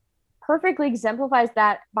she perfectly exemplifies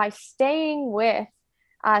that by staying with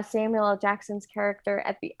Samuel L. Jackson's character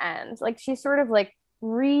at the end. Like she sort of like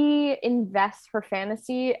reinvests her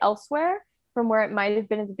fantasy elsewhere from where it might have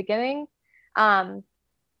been at the beginning. Um,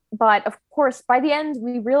 but of course, by the end,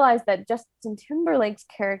 we realize that Justin Timberlake's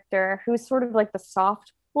character, who's sort of like the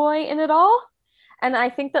soft boy in it all, and I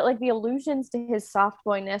think that like the allusions to his soft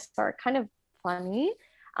boyness are kind of funny.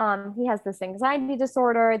 He has this anxiety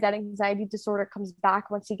disorder. That anxiety disorder comes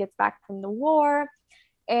back once he gets back from the war,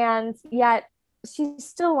 and yet she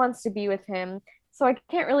still wants to be with him. So I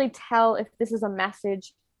can't really tell if this is a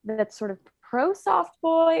message that's sort of pro soft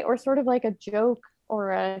boy or sort of like a joke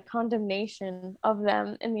or a condemnation of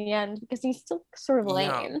them in the end, because he's still sort of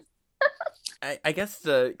lame. I guess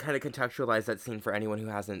to kind of contextualize that scene for anyone who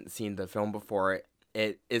hasn't seen the film before,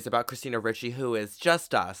 it is about Christina Ricci, who is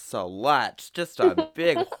just a slut, just a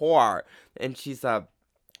big whore, and she's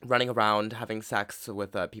running around having sex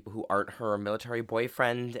with people who aren't her military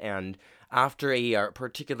boyfriend, and after a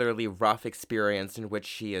particularly rough experience in which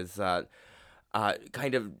she is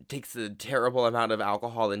kind of takes a terrible amount of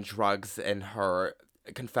alcohol and drugs in her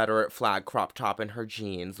Confederate flag crop top and her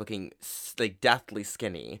jeans, looking like deathly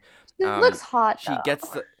skinny. She looks hot. She though.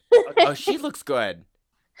 gets she looks good.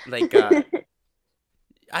 Like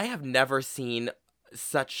I have never seen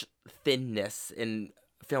such thinness in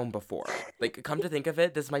film before. Like, come to think of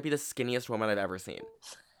it, this might be the skinniest woman I've ever seen.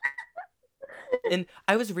 And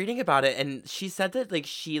I was reading about it, and she said that like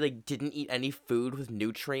she like didn't eat any food with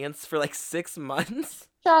nutrients for like 6 months.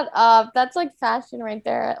 Shut up. That's like fashion right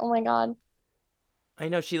there. Oh my god. I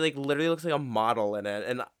know, she like literally looks like a model in it,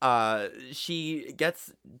 and she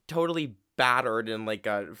gets totally battered and like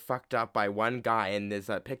fucked up by one guy, and is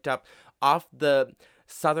picked up off the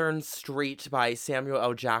southern street by Samuel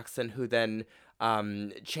L. Jackson, who then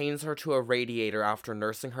chains her to a radiator after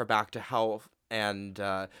nursing her back to health, and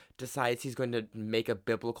decides he's going to make a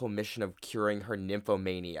biblical mission of curing her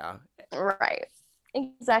nymphomania. Right.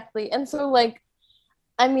 Exactly. And so like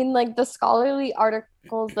I mean, like the scholarly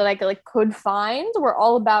articles that I could find were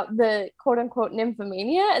all about the quote unquote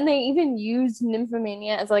nymphomania, and they even used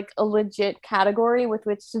nymphomania as like a legit category with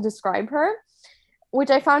which to describe her,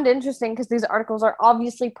 which I found interesting because these articles are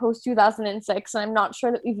obviously post 2006, and I'm not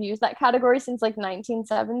sure that we've used that category since like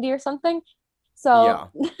 1970 or something. So Yeah.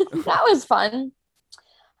 that was fun.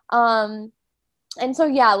 And so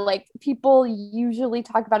yeah, like people usually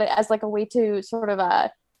talk about it as like a way to sort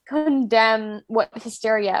of condemn what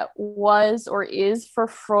hysteria was or is for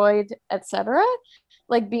Freud, etc.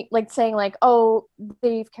 Like saying like, oh,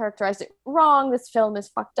 they've characterized it wrong, this film is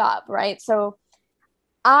fucked up, right? So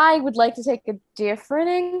I would like to take a different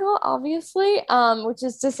angle, obviously, which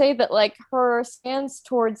is to say that like her stance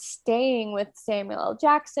towards staying with Samuel L.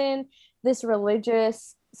 Jackson, this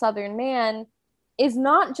religious Southern man, is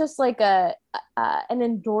not just like an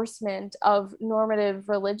endorsement of normative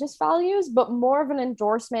religious values, but more of an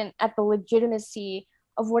endorsement at the legitimacy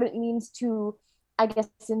of what it means to, I guess,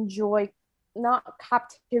 enjoy not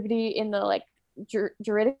captivity in the like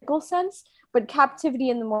juridical sense, but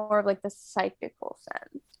captivity in the more of like the psychical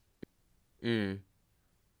sense.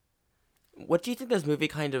 What do you think this movie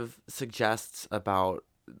kind of suggests about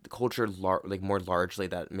the culture, like more largely,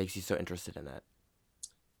 that makes you so interested in it?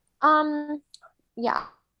 Yeah.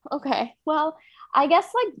 Okay. Well, I guess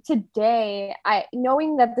like today, I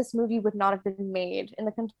knowing that this movie would not have been made in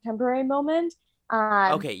the contemporary moment, uh,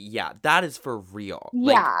 Okay, yeah, that is for real.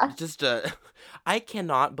 Like, yeah, just I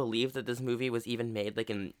cannot believe that this movie was even made like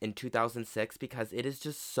in 2006 because it is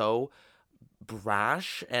just so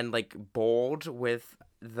brash and like bold with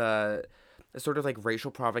the sort of like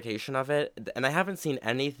racial provocation of it. And I haven't seen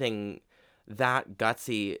anything that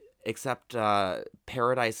gutsy except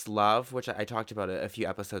Paradise Love, which I talked about a few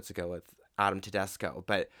episodes ago with Adam Tedesco.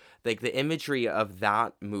 But like the imagery of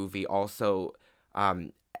that movie also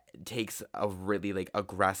um takes a really like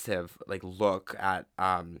aggressive like look at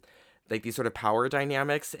like these sort of power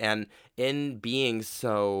dynamics, and in being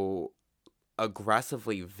so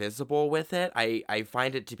aggressively visible with it, I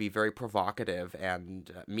find it to be very provocative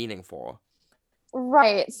and meaningful.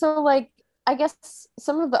 right. So like I guess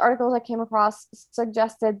some of the articles I came across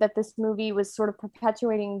suggested that this movie was sort of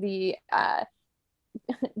perpetuating the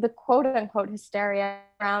quote unquote hysteria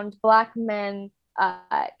around Black men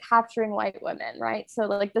capturing white women, right? So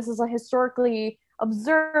like this is a historically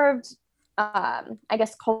observed, I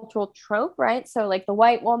guess, cultural trope, right? So like the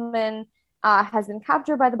white woman has been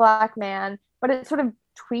captured by the Black man, but it sort of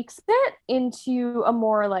tweaks it into a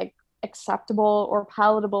more like acceptable or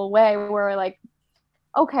palatable way where like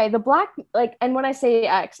okay, the Black, like, and when I say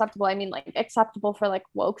acceptable, I mean like acceptable for like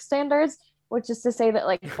woke standards, which is to say that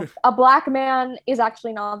like a Black man is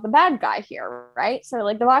actually not the bad guy here, right? So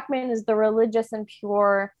like the Black man is the religious and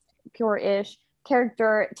pure-ish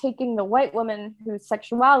character taking the white woman whose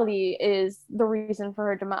sexuality is the reason for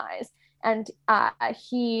her demise, and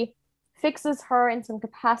he fixes her in some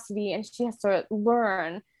capacity, and she has to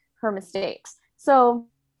learn her mistakes. So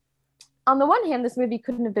on the one hand, this movie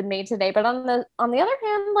couldn't have been made today, but on the other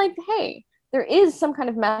hand, like, hey, there is some kind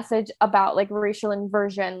of message about like racial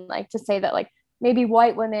inversion, like to say that like maybe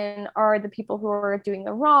white women are the people who are doing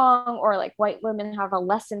the wrong, or like white women have a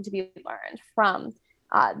lesson to be learned from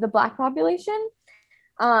the Black population.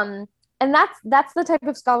 Um, and that's the type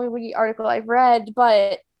of scholarly article I've read,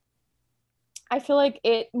 but I feel like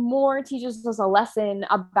it more teaches us a lesson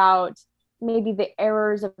about maybe the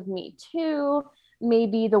errors of Me Too,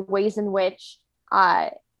 maybe the ways in which uh,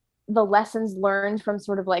 the lessons learned from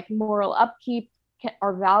sort of like moral upkeep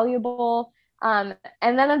are valuable. And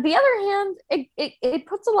then on the other hand, it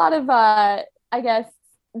puts a lot of, I guess,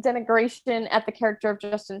 denigration at the character of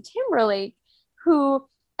Justin Timberlake, who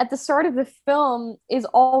at the start of the film is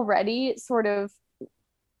already sort of,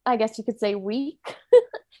 I guess you could say, weak.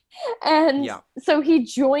 And Yeah. so he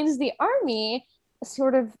joins the army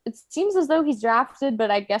sort of, it seems as though he's drafted,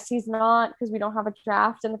 but I guess he's not because we don't have a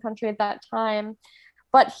draft in the country at that time.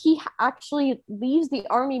 But he actually leaves the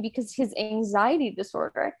army because his anxiety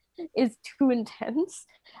disorder is too intense.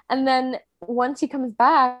 And then once he comes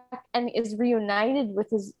back and is reunited with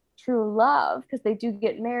his true love, because they do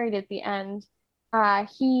get married at the end,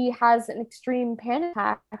 he has an extreme panic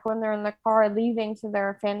attack when they're in the car leaving to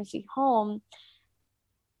their fantasy home,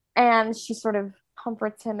 and she sort of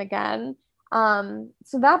comforts him again.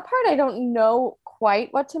 So that part I don't know quite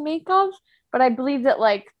what to make of, but I believe that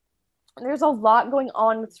like there's a lot going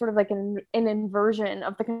on with sort of like an inversion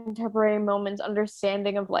of the contemporary moment's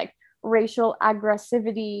understanding of like racial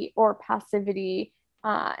aggressivity or passivity,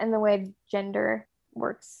 and the way gender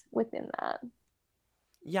works within that.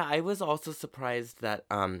 Yeah, I was also surprised that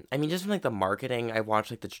I mean just from like the marketing, I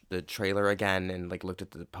watched like the trailer again and like looked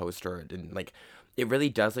at the poster, and like it really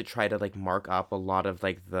does like try to like mark up a lot of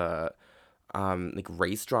like the like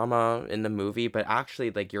race drama in the movie, but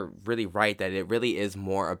actually like you're really right that it really is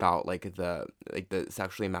more about like the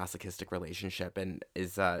sexually masochistic relationship, and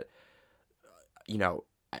is you know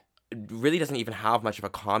really doesn't even have much of a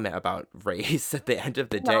comment about race at the end of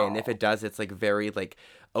the day. And if No. it does, it's like very like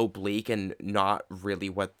oblique and not really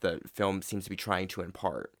what the film seems to be trying to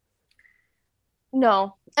impart.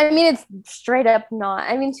 No. I mean, it's straight up not.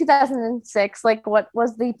 I mean, 2006, like, what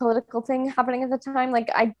was the political thing happening at the time? Like,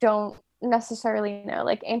 I don't necessarily know.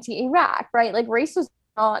 Like, anti-Iraq, right? Like, race was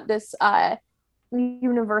not this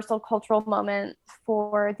universal cultural moment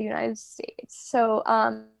for the United States. So,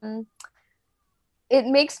 it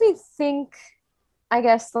makes me think, I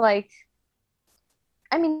guess, like,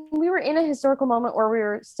 I mean, we were in a historical moment where we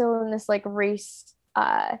were still in this, like, race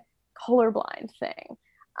colorblind thing.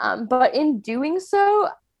 But in doing so,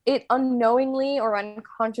 it unknowingly or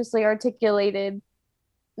unconsciously articulated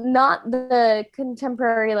not the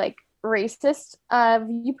contemporary like racist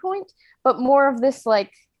viewpoint, but more of this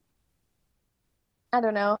like, I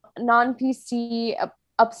don't know, non-PC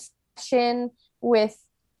obsession with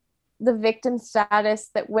the victim status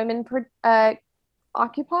that women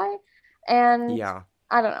occupy. And Yeah.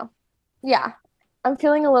 I don't know. Yeah, I'm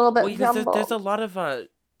feeling a little Well, bit because there's a jumbled. lot of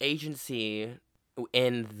agency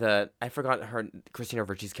in the I forgot her Christina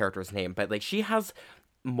Ricci's character's name, but like she has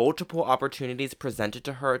multiple opportunities presented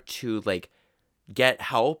to her to like get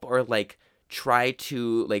help or like try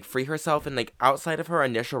to like free herself, and like outside of her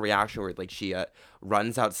initial reaction where like she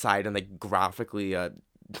runs outside and like graphically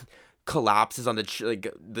collapses on like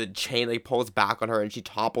the chain, like pulls back on her and she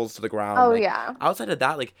topples to the ground. Oh Like yeah. outside of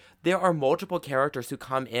that, like there are multiple characters who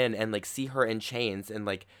come in and like see her in chains, and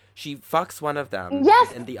like she fucks one of them,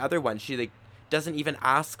 Yes, and the other one she like doesn't even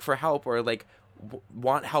ask for help or like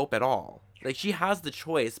want help at all. Like she has the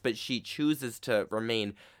choice, but she chooses to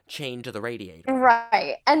remain chained to the radiator.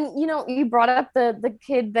 right. And you brought up the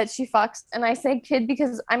kid that she fucks, and I say kid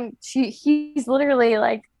because he's literally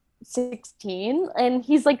like 16, and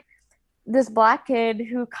he's like this black kid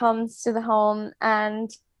who comes to the home and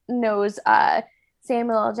knows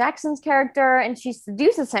Samuel L. Jackson's character, and she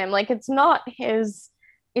seduces him. Like it's not his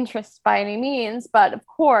interest by any means, but of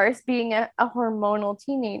course, being a hormonal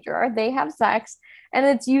teenager, they have sex, and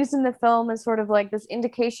it's used in the film as sort of like this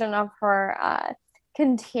indication of her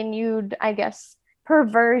continued, I guess,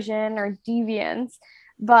 perversion or deviance.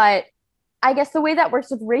 But I guess the way that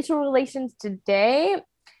works with racial relations today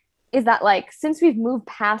is that like since we've moved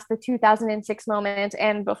past the 2006 moment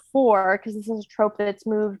and before, because this is a trope that's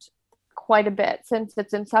moved quite a bit since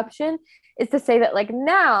its inception, is to say that like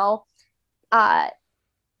now uh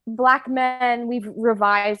black men, we've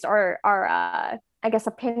revised our I guess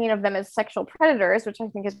opinion of them as sexual predators, which I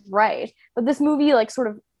think is right. But this movie like sort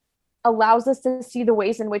of allows us to see the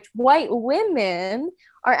ways in which white women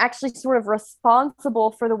are actually sort of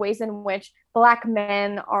responsible for the ways in which black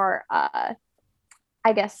men are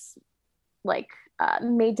I guess like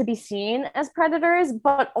made to be seen as predators,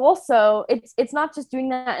 but also it's not just doing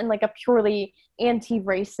that in like a purely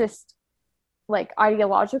anti-racist like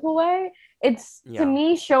ideological way. It's to Yeah.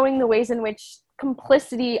 me showing the ways in which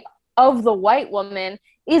complicity of the white woman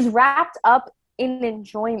is wrapped up in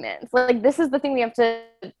enjoyment. Like this is the thing we have to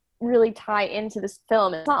really tie into this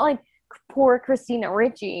film. It's not like poor Christina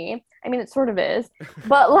Ricci. I mean, it sort of is,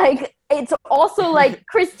 but like it's also like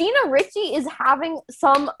Christina Ricci is having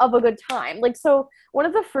some of a good time. Like, so one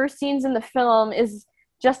of the first scenes in the film is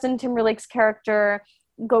Justin Timberlake's character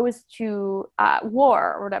goes to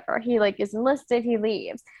war or whatever. He like is enlisted, he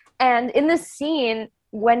leaves. And in this scene,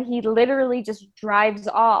 when he literally just drives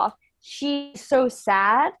off, she's so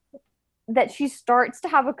sad that she starts to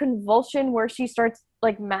have a convulsion where she starts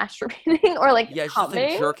like masturbating or like Yeah, she's just like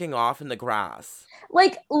humming. jerking off in the grass.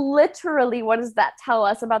 Like literally, what does that tell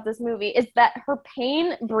us about this movie is that her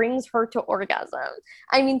pain brings her to orgasm.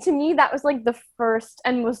 I mean, to me that was like the first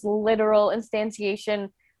and most literal instantiation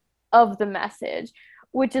of the message,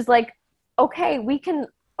 which is like, okay, we can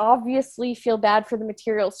obviously feel bad for the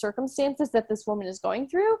material circumstances that this woman is going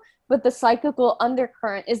through, but the psychical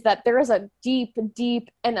undercurrent is that there is a deep, deep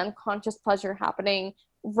and unconscious pleasure happening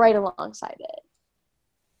right alongside it.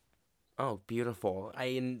 Oh, beautiful.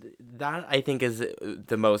 That I think is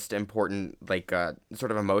the most important like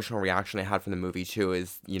sort of emotional reaction I had from the movie too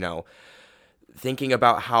is, thinking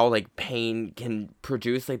about how like pain can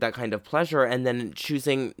produce like that kind of pleasure, and then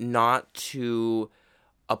choosing not to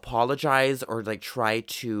apologize or like try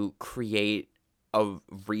to create a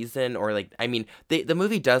reason, or like I mean the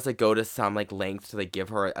movie does like go to some like length to like give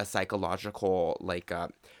her a psychological like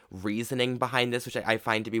reasoning behind this, which I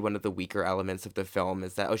find to be one of the weaker elements of the film,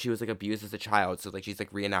 is that she was like abused as a child, so like she's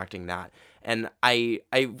like reenacting that, and I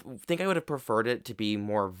think I would have preferred it to be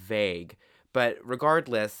more vague, but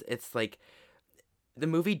regardless, it's like the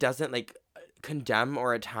movie doesn't like condemn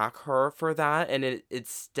or attack her for that, and it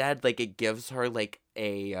instead like it gives her like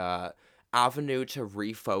a avenue to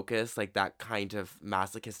refocus like that kind of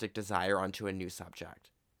masochistic desire onto a new subject.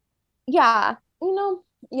 Yeah,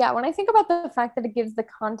 yeah, when I think about the fact that it gives the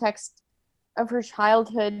context of her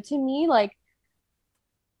childhood, to me, like,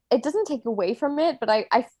 it doesn't take away from it, but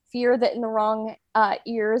I fear that in the wrong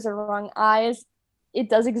ears or wrong eyes, it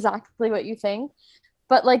does exactly what you think.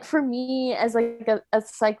 But like for me, as like a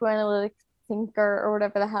psychoanalytic thinker or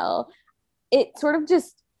whatever the hell, it sort of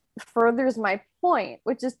just furthers my point,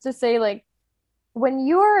 which is to say, like, when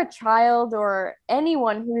you are a child or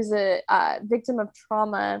anyone who's a victim of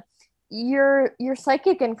trauma, your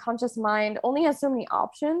psychic and conscious mind only has so many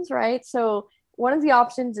options, right? So one of the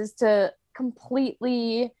options is to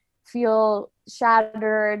completely feel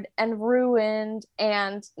shattered and ruined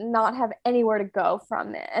and not have anywhere to go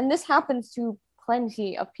from it. And this happens to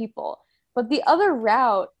plenty of people. But the other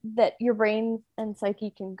route that your brain and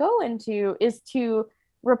psyche can go into is to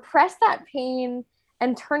repress that pain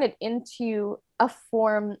and turn it into a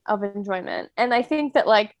form of enjoyment. And I think that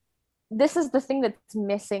like this is the thing that's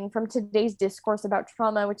missing from today's discourse about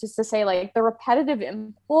trauma, which is to say like the repetitive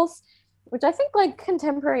impulse, which I think like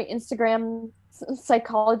contemporary Instagram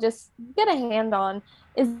psychologists get a hand on,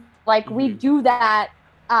 is like we do that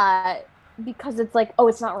because it's like, oh,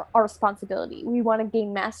 it's not our responsibility. We want to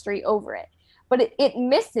gain mastery over it. But it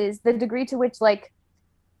misses the degree to which like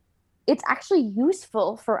it's actually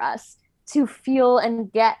useful for us to feel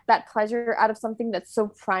and get that pleasure out of something that's so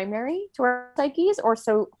primary to our psyches or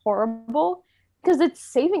so horrible, because it's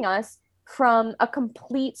saving us from a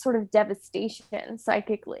complete sort of devastation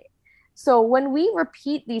psychically. So when we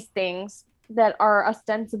repeat these things that are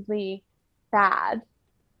ostensibly bad,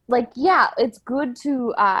 like, yeah, it's good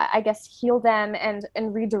to, I guess, heal them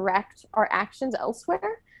and redirect our actions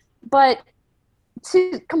elsewhere. But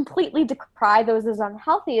to completely decry those as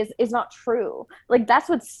unhealthy is not true. Like, that's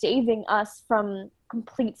what's saving us from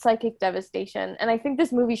complete psychic devastation. And I think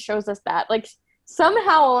this movie shows us that. Like,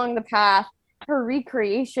 somehow along the path, her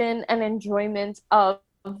recreation and enjoyment of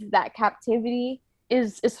that captivity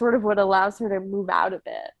is sort of what allows her to move out of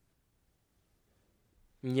it.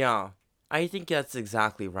 Yeah, I think that's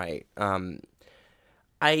exactly right.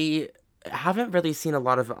 I haven't really seen a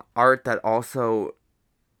lot of art that also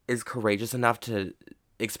is courageous enough to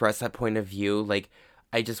express that point of view. Like,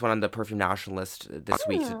 I just went on the Perfume Nationalist this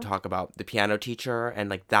week to talk about The Piano Teacher, and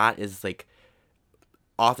like that is like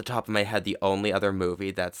off the top of my head the only other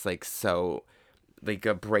movie that's like so like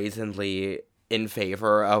brazenly in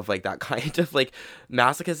favor of like that kind of like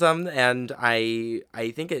masochism. And I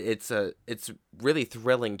think it's really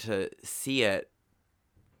thrilling to see it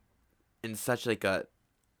in such like a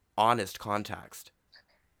honest context.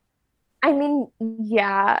 I mean,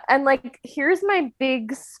 yeah. And like, here's my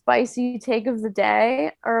big spicy take of the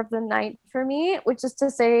day or of the night for me, which is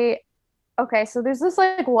to say, okay, so there's this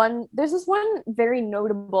one very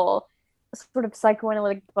notable sort of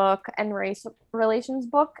psychoanalytic book and race relations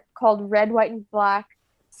book called Red, White, and Black: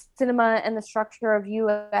 Cinema and the Structure of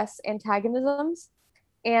U.S. Antagonisms.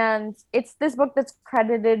 And it's this book that's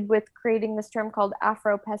credited with creating this term called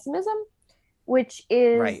Afro-pessimism, which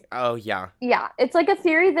is right. Oh yeah. Yeah, it's like a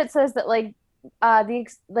theory that says that like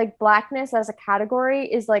blackness as a category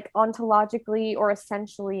is like ontologically or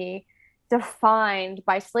essentially defined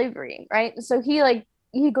by slavery, right? So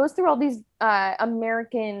he goes through all these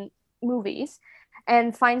American movies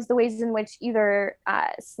and finds the ways in which either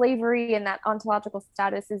slavery and that ontological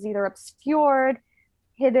status is either obscured,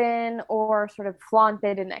 hidden, or sort of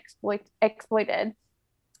flaunted and exploited.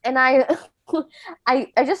 And I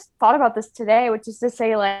just thought about this today, which is to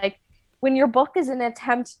say, like, when your book is an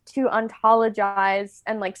attempt to ontologize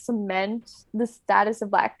and like cement the status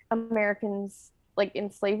of Black Americans like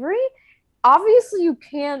in slavery, obviously you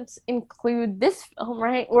can't include this film,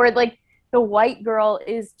 right? Where like the white girl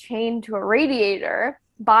is chained to a radiator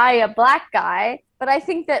by a Black guy. But I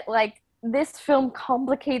think that like this film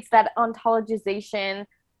complicates that ontologization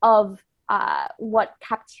of what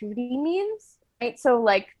captivity means, right? So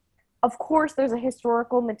like, of course, there's a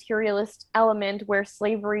historical materialist element where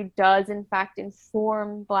slavery does, in fact,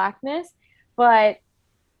 inform Blackness, but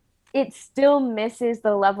it still misses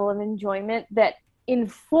the level of enjoyment that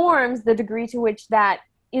informs the degree to which that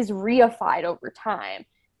is reified over time.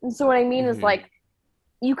 And so what I mean is, like,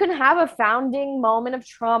 you can have a founding moment of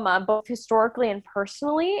trauma, both historically and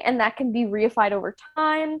personally, and that can be reified over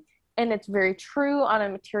time, and it's very true on a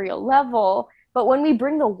material level. But when we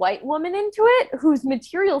bring the white woman into it, whose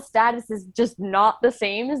material status is just not the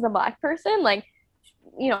same as the Black person, like,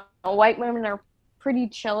 you know, white women are pretty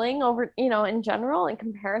chilling over, you know, in general, in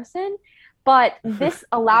comparison. But this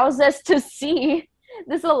allows us to see,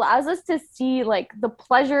 like, the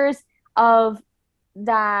pleasures of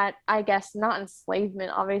that, I guess, not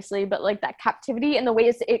enslavement, obviously, but like that captivity and the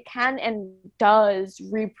ways it can and does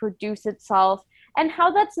reproduce itself. And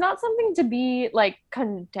how that's not something to be, like,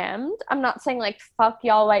 condemned. I'm not saying, like, fuck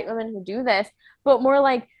y'all white women who do this, but more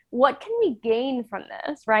like, what can we gain from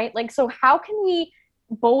this, right? Like, so how can we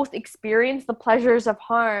both experience the pleasures of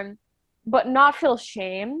harm, but not feel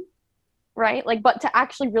shame, right? Like, but to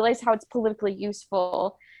actually realize how it's politically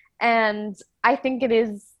useful. And I think it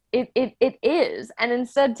is. And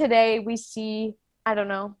instead today we see, I don't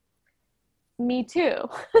know, Me Too.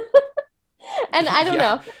 And I don't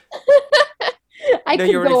know. No,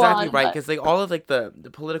 you're exactly right, because like all of like the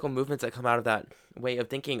political movements that come out of that way of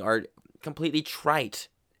thinking are completely trite.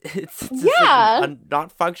 It's just, like,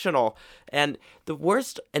 not functional. And the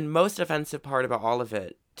worst and most offensive part about all of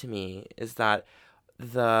it to me is that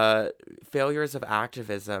the failures of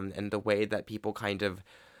activism and the way that people kind of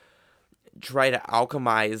try to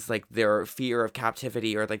alchemize like their fear of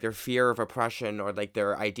captivity or like their fear of oppression or like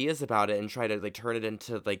their ideas about it and try to like turn it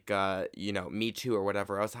into like Me Too or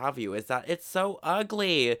whatever else have you, is that it's so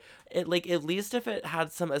ugly. It like, at least if it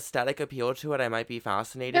had some aesthetic appeal to it, I might be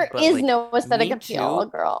fascinated. There but is like, no aesthetic Me appeal, Too,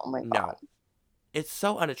 girl. Oh my no, God. it's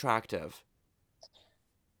so unattractive.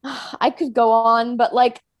 I could go on, but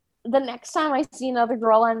like the next time I see another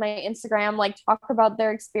girl on my Instagram like talk about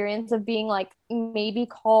their experience of being like maybe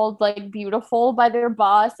called like beautiful by their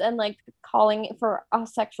boss and like calling for a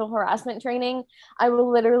sexual harassment training, I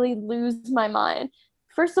will literally lose my mind.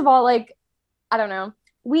 First of all, like, I don't know.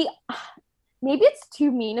 Maybe it's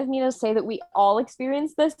too mean of me to say that we all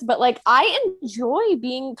experience this, but like I enjoy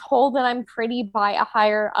being told that I'm pretty by a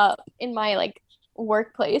higher up in my like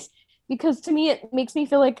workplace, because to me it makes me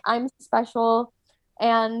feel like I'm special.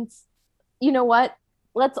 And you know what?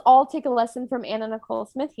 Let's all take a lesson from Anna Nicole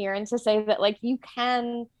Smith here, and to say that like you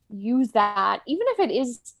can use that even if it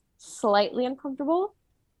is slightly uncomfortable.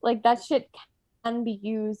 Like that shit can be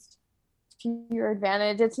used to your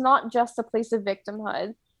advantage. It's not just a place of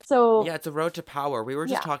victimhood. So Yeah, it's a road to power. We were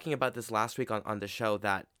just Yeah. talking about this last week on the show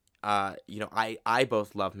that, I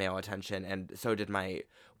both love male attention, and so did my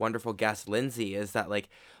wonderful guest, Lindsay, is that, like,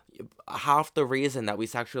 half the reason that we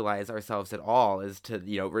sexualize ourselves at all is to,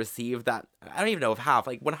 receive that. I don't even know if half,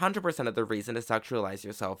 like, 100% of the reason to sexualize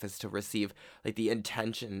yourself is to receive, like, the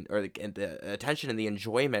intention or the attention and the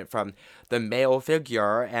enjoyment from the male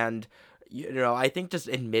figure. And, I think just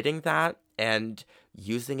admitting that and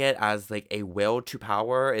using it as like a will to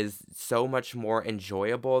power is so much more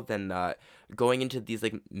enjoyable than going into these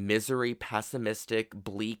like misery, pessimistic,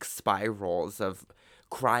 bleak spirals of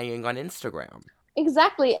crying on Instagram.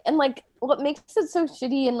 exactly. And like what makes it so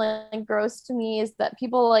shitty and like gross to me is that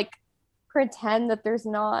people like pretend that there's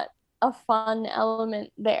not a fun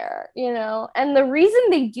element there, And the reason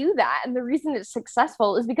they do that and the reason it's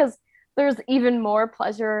successful is because there's even more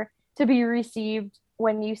pleasure to be received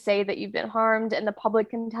when you say that you've been harmed and the public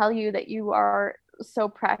can tell you that you are so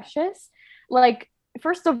precious. Like,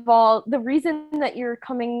 first of all, the reason that you're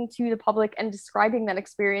coming to the public and describing that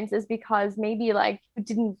experience is because maybe like you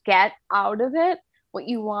didn't get out of it what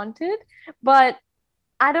you wanted. But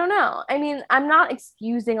I don't know. I mean, I'm not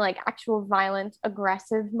excusing like actual violent,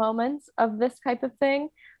 aggressive moments of this type of thing,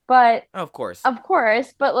 but Of course.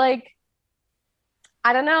 but like,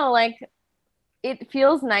 I don't know, like it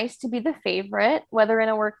feels nice to be the favorite, whether in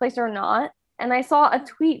a workplace or not. And I saw a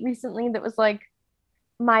tweet recently that was like,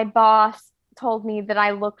 my boss told me that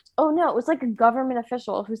I looked, oh no, it was like a government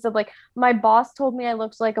official who said, like, my boss told me I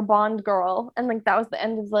looked like a Bond girl. And like, that was the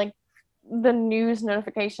end of like the news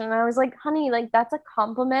notification. And I was like, honey, like, that's a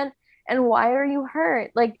compliment. And why are you hurt?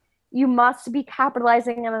 Like, you must be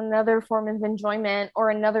capitalizing on another form of enjoyment or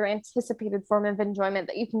another anticipated form of enjoyment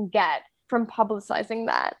that you can get from publicizing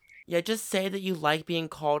that. Yeah, just say that you like being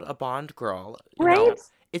called a Bond girl. Right?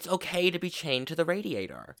 It's okay to be chained to the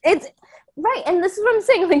radiator. It's right. And this is what I'm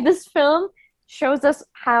saying. Like, this film shows us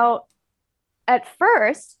how, at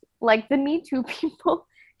first, like the Me Too people,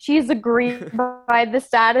 she's agreed by the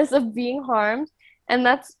status of being harmed. And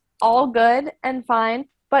that's all good and fine.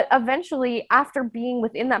 But eventually, after being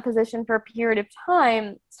within that position for a period of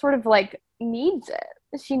time, sort of like needs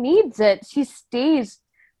it. She needs it. She stays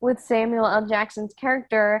with Samuel L. Jackson's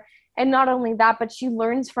character. And not only that, but she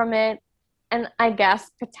learns from it and I guess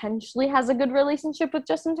potentially has a good relationship with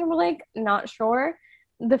Justin Timberlake. Not sure.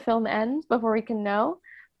 The film ends before we can know.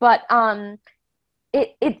 But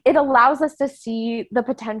it allows us to see the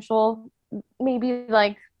potential, maybe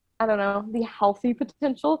like, I don't know, the healthy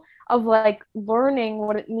potential of like learning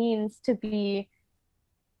what it means to be,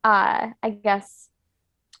 I guess,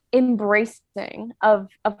 embracing of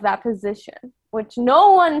that position, which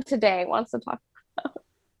no one today wants to talk about.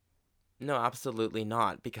 No, absolutely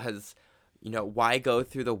not. Because, why go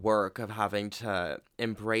through the work of having to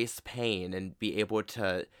embrace pain and be able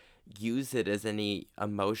to use it as any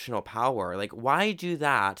emotional power? Like, why do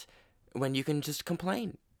that when you can just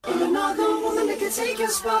complain? Another woman that can take your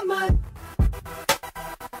spotlight.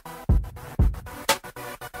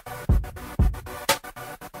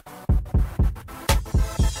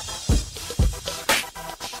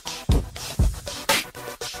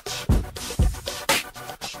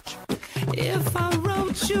 If I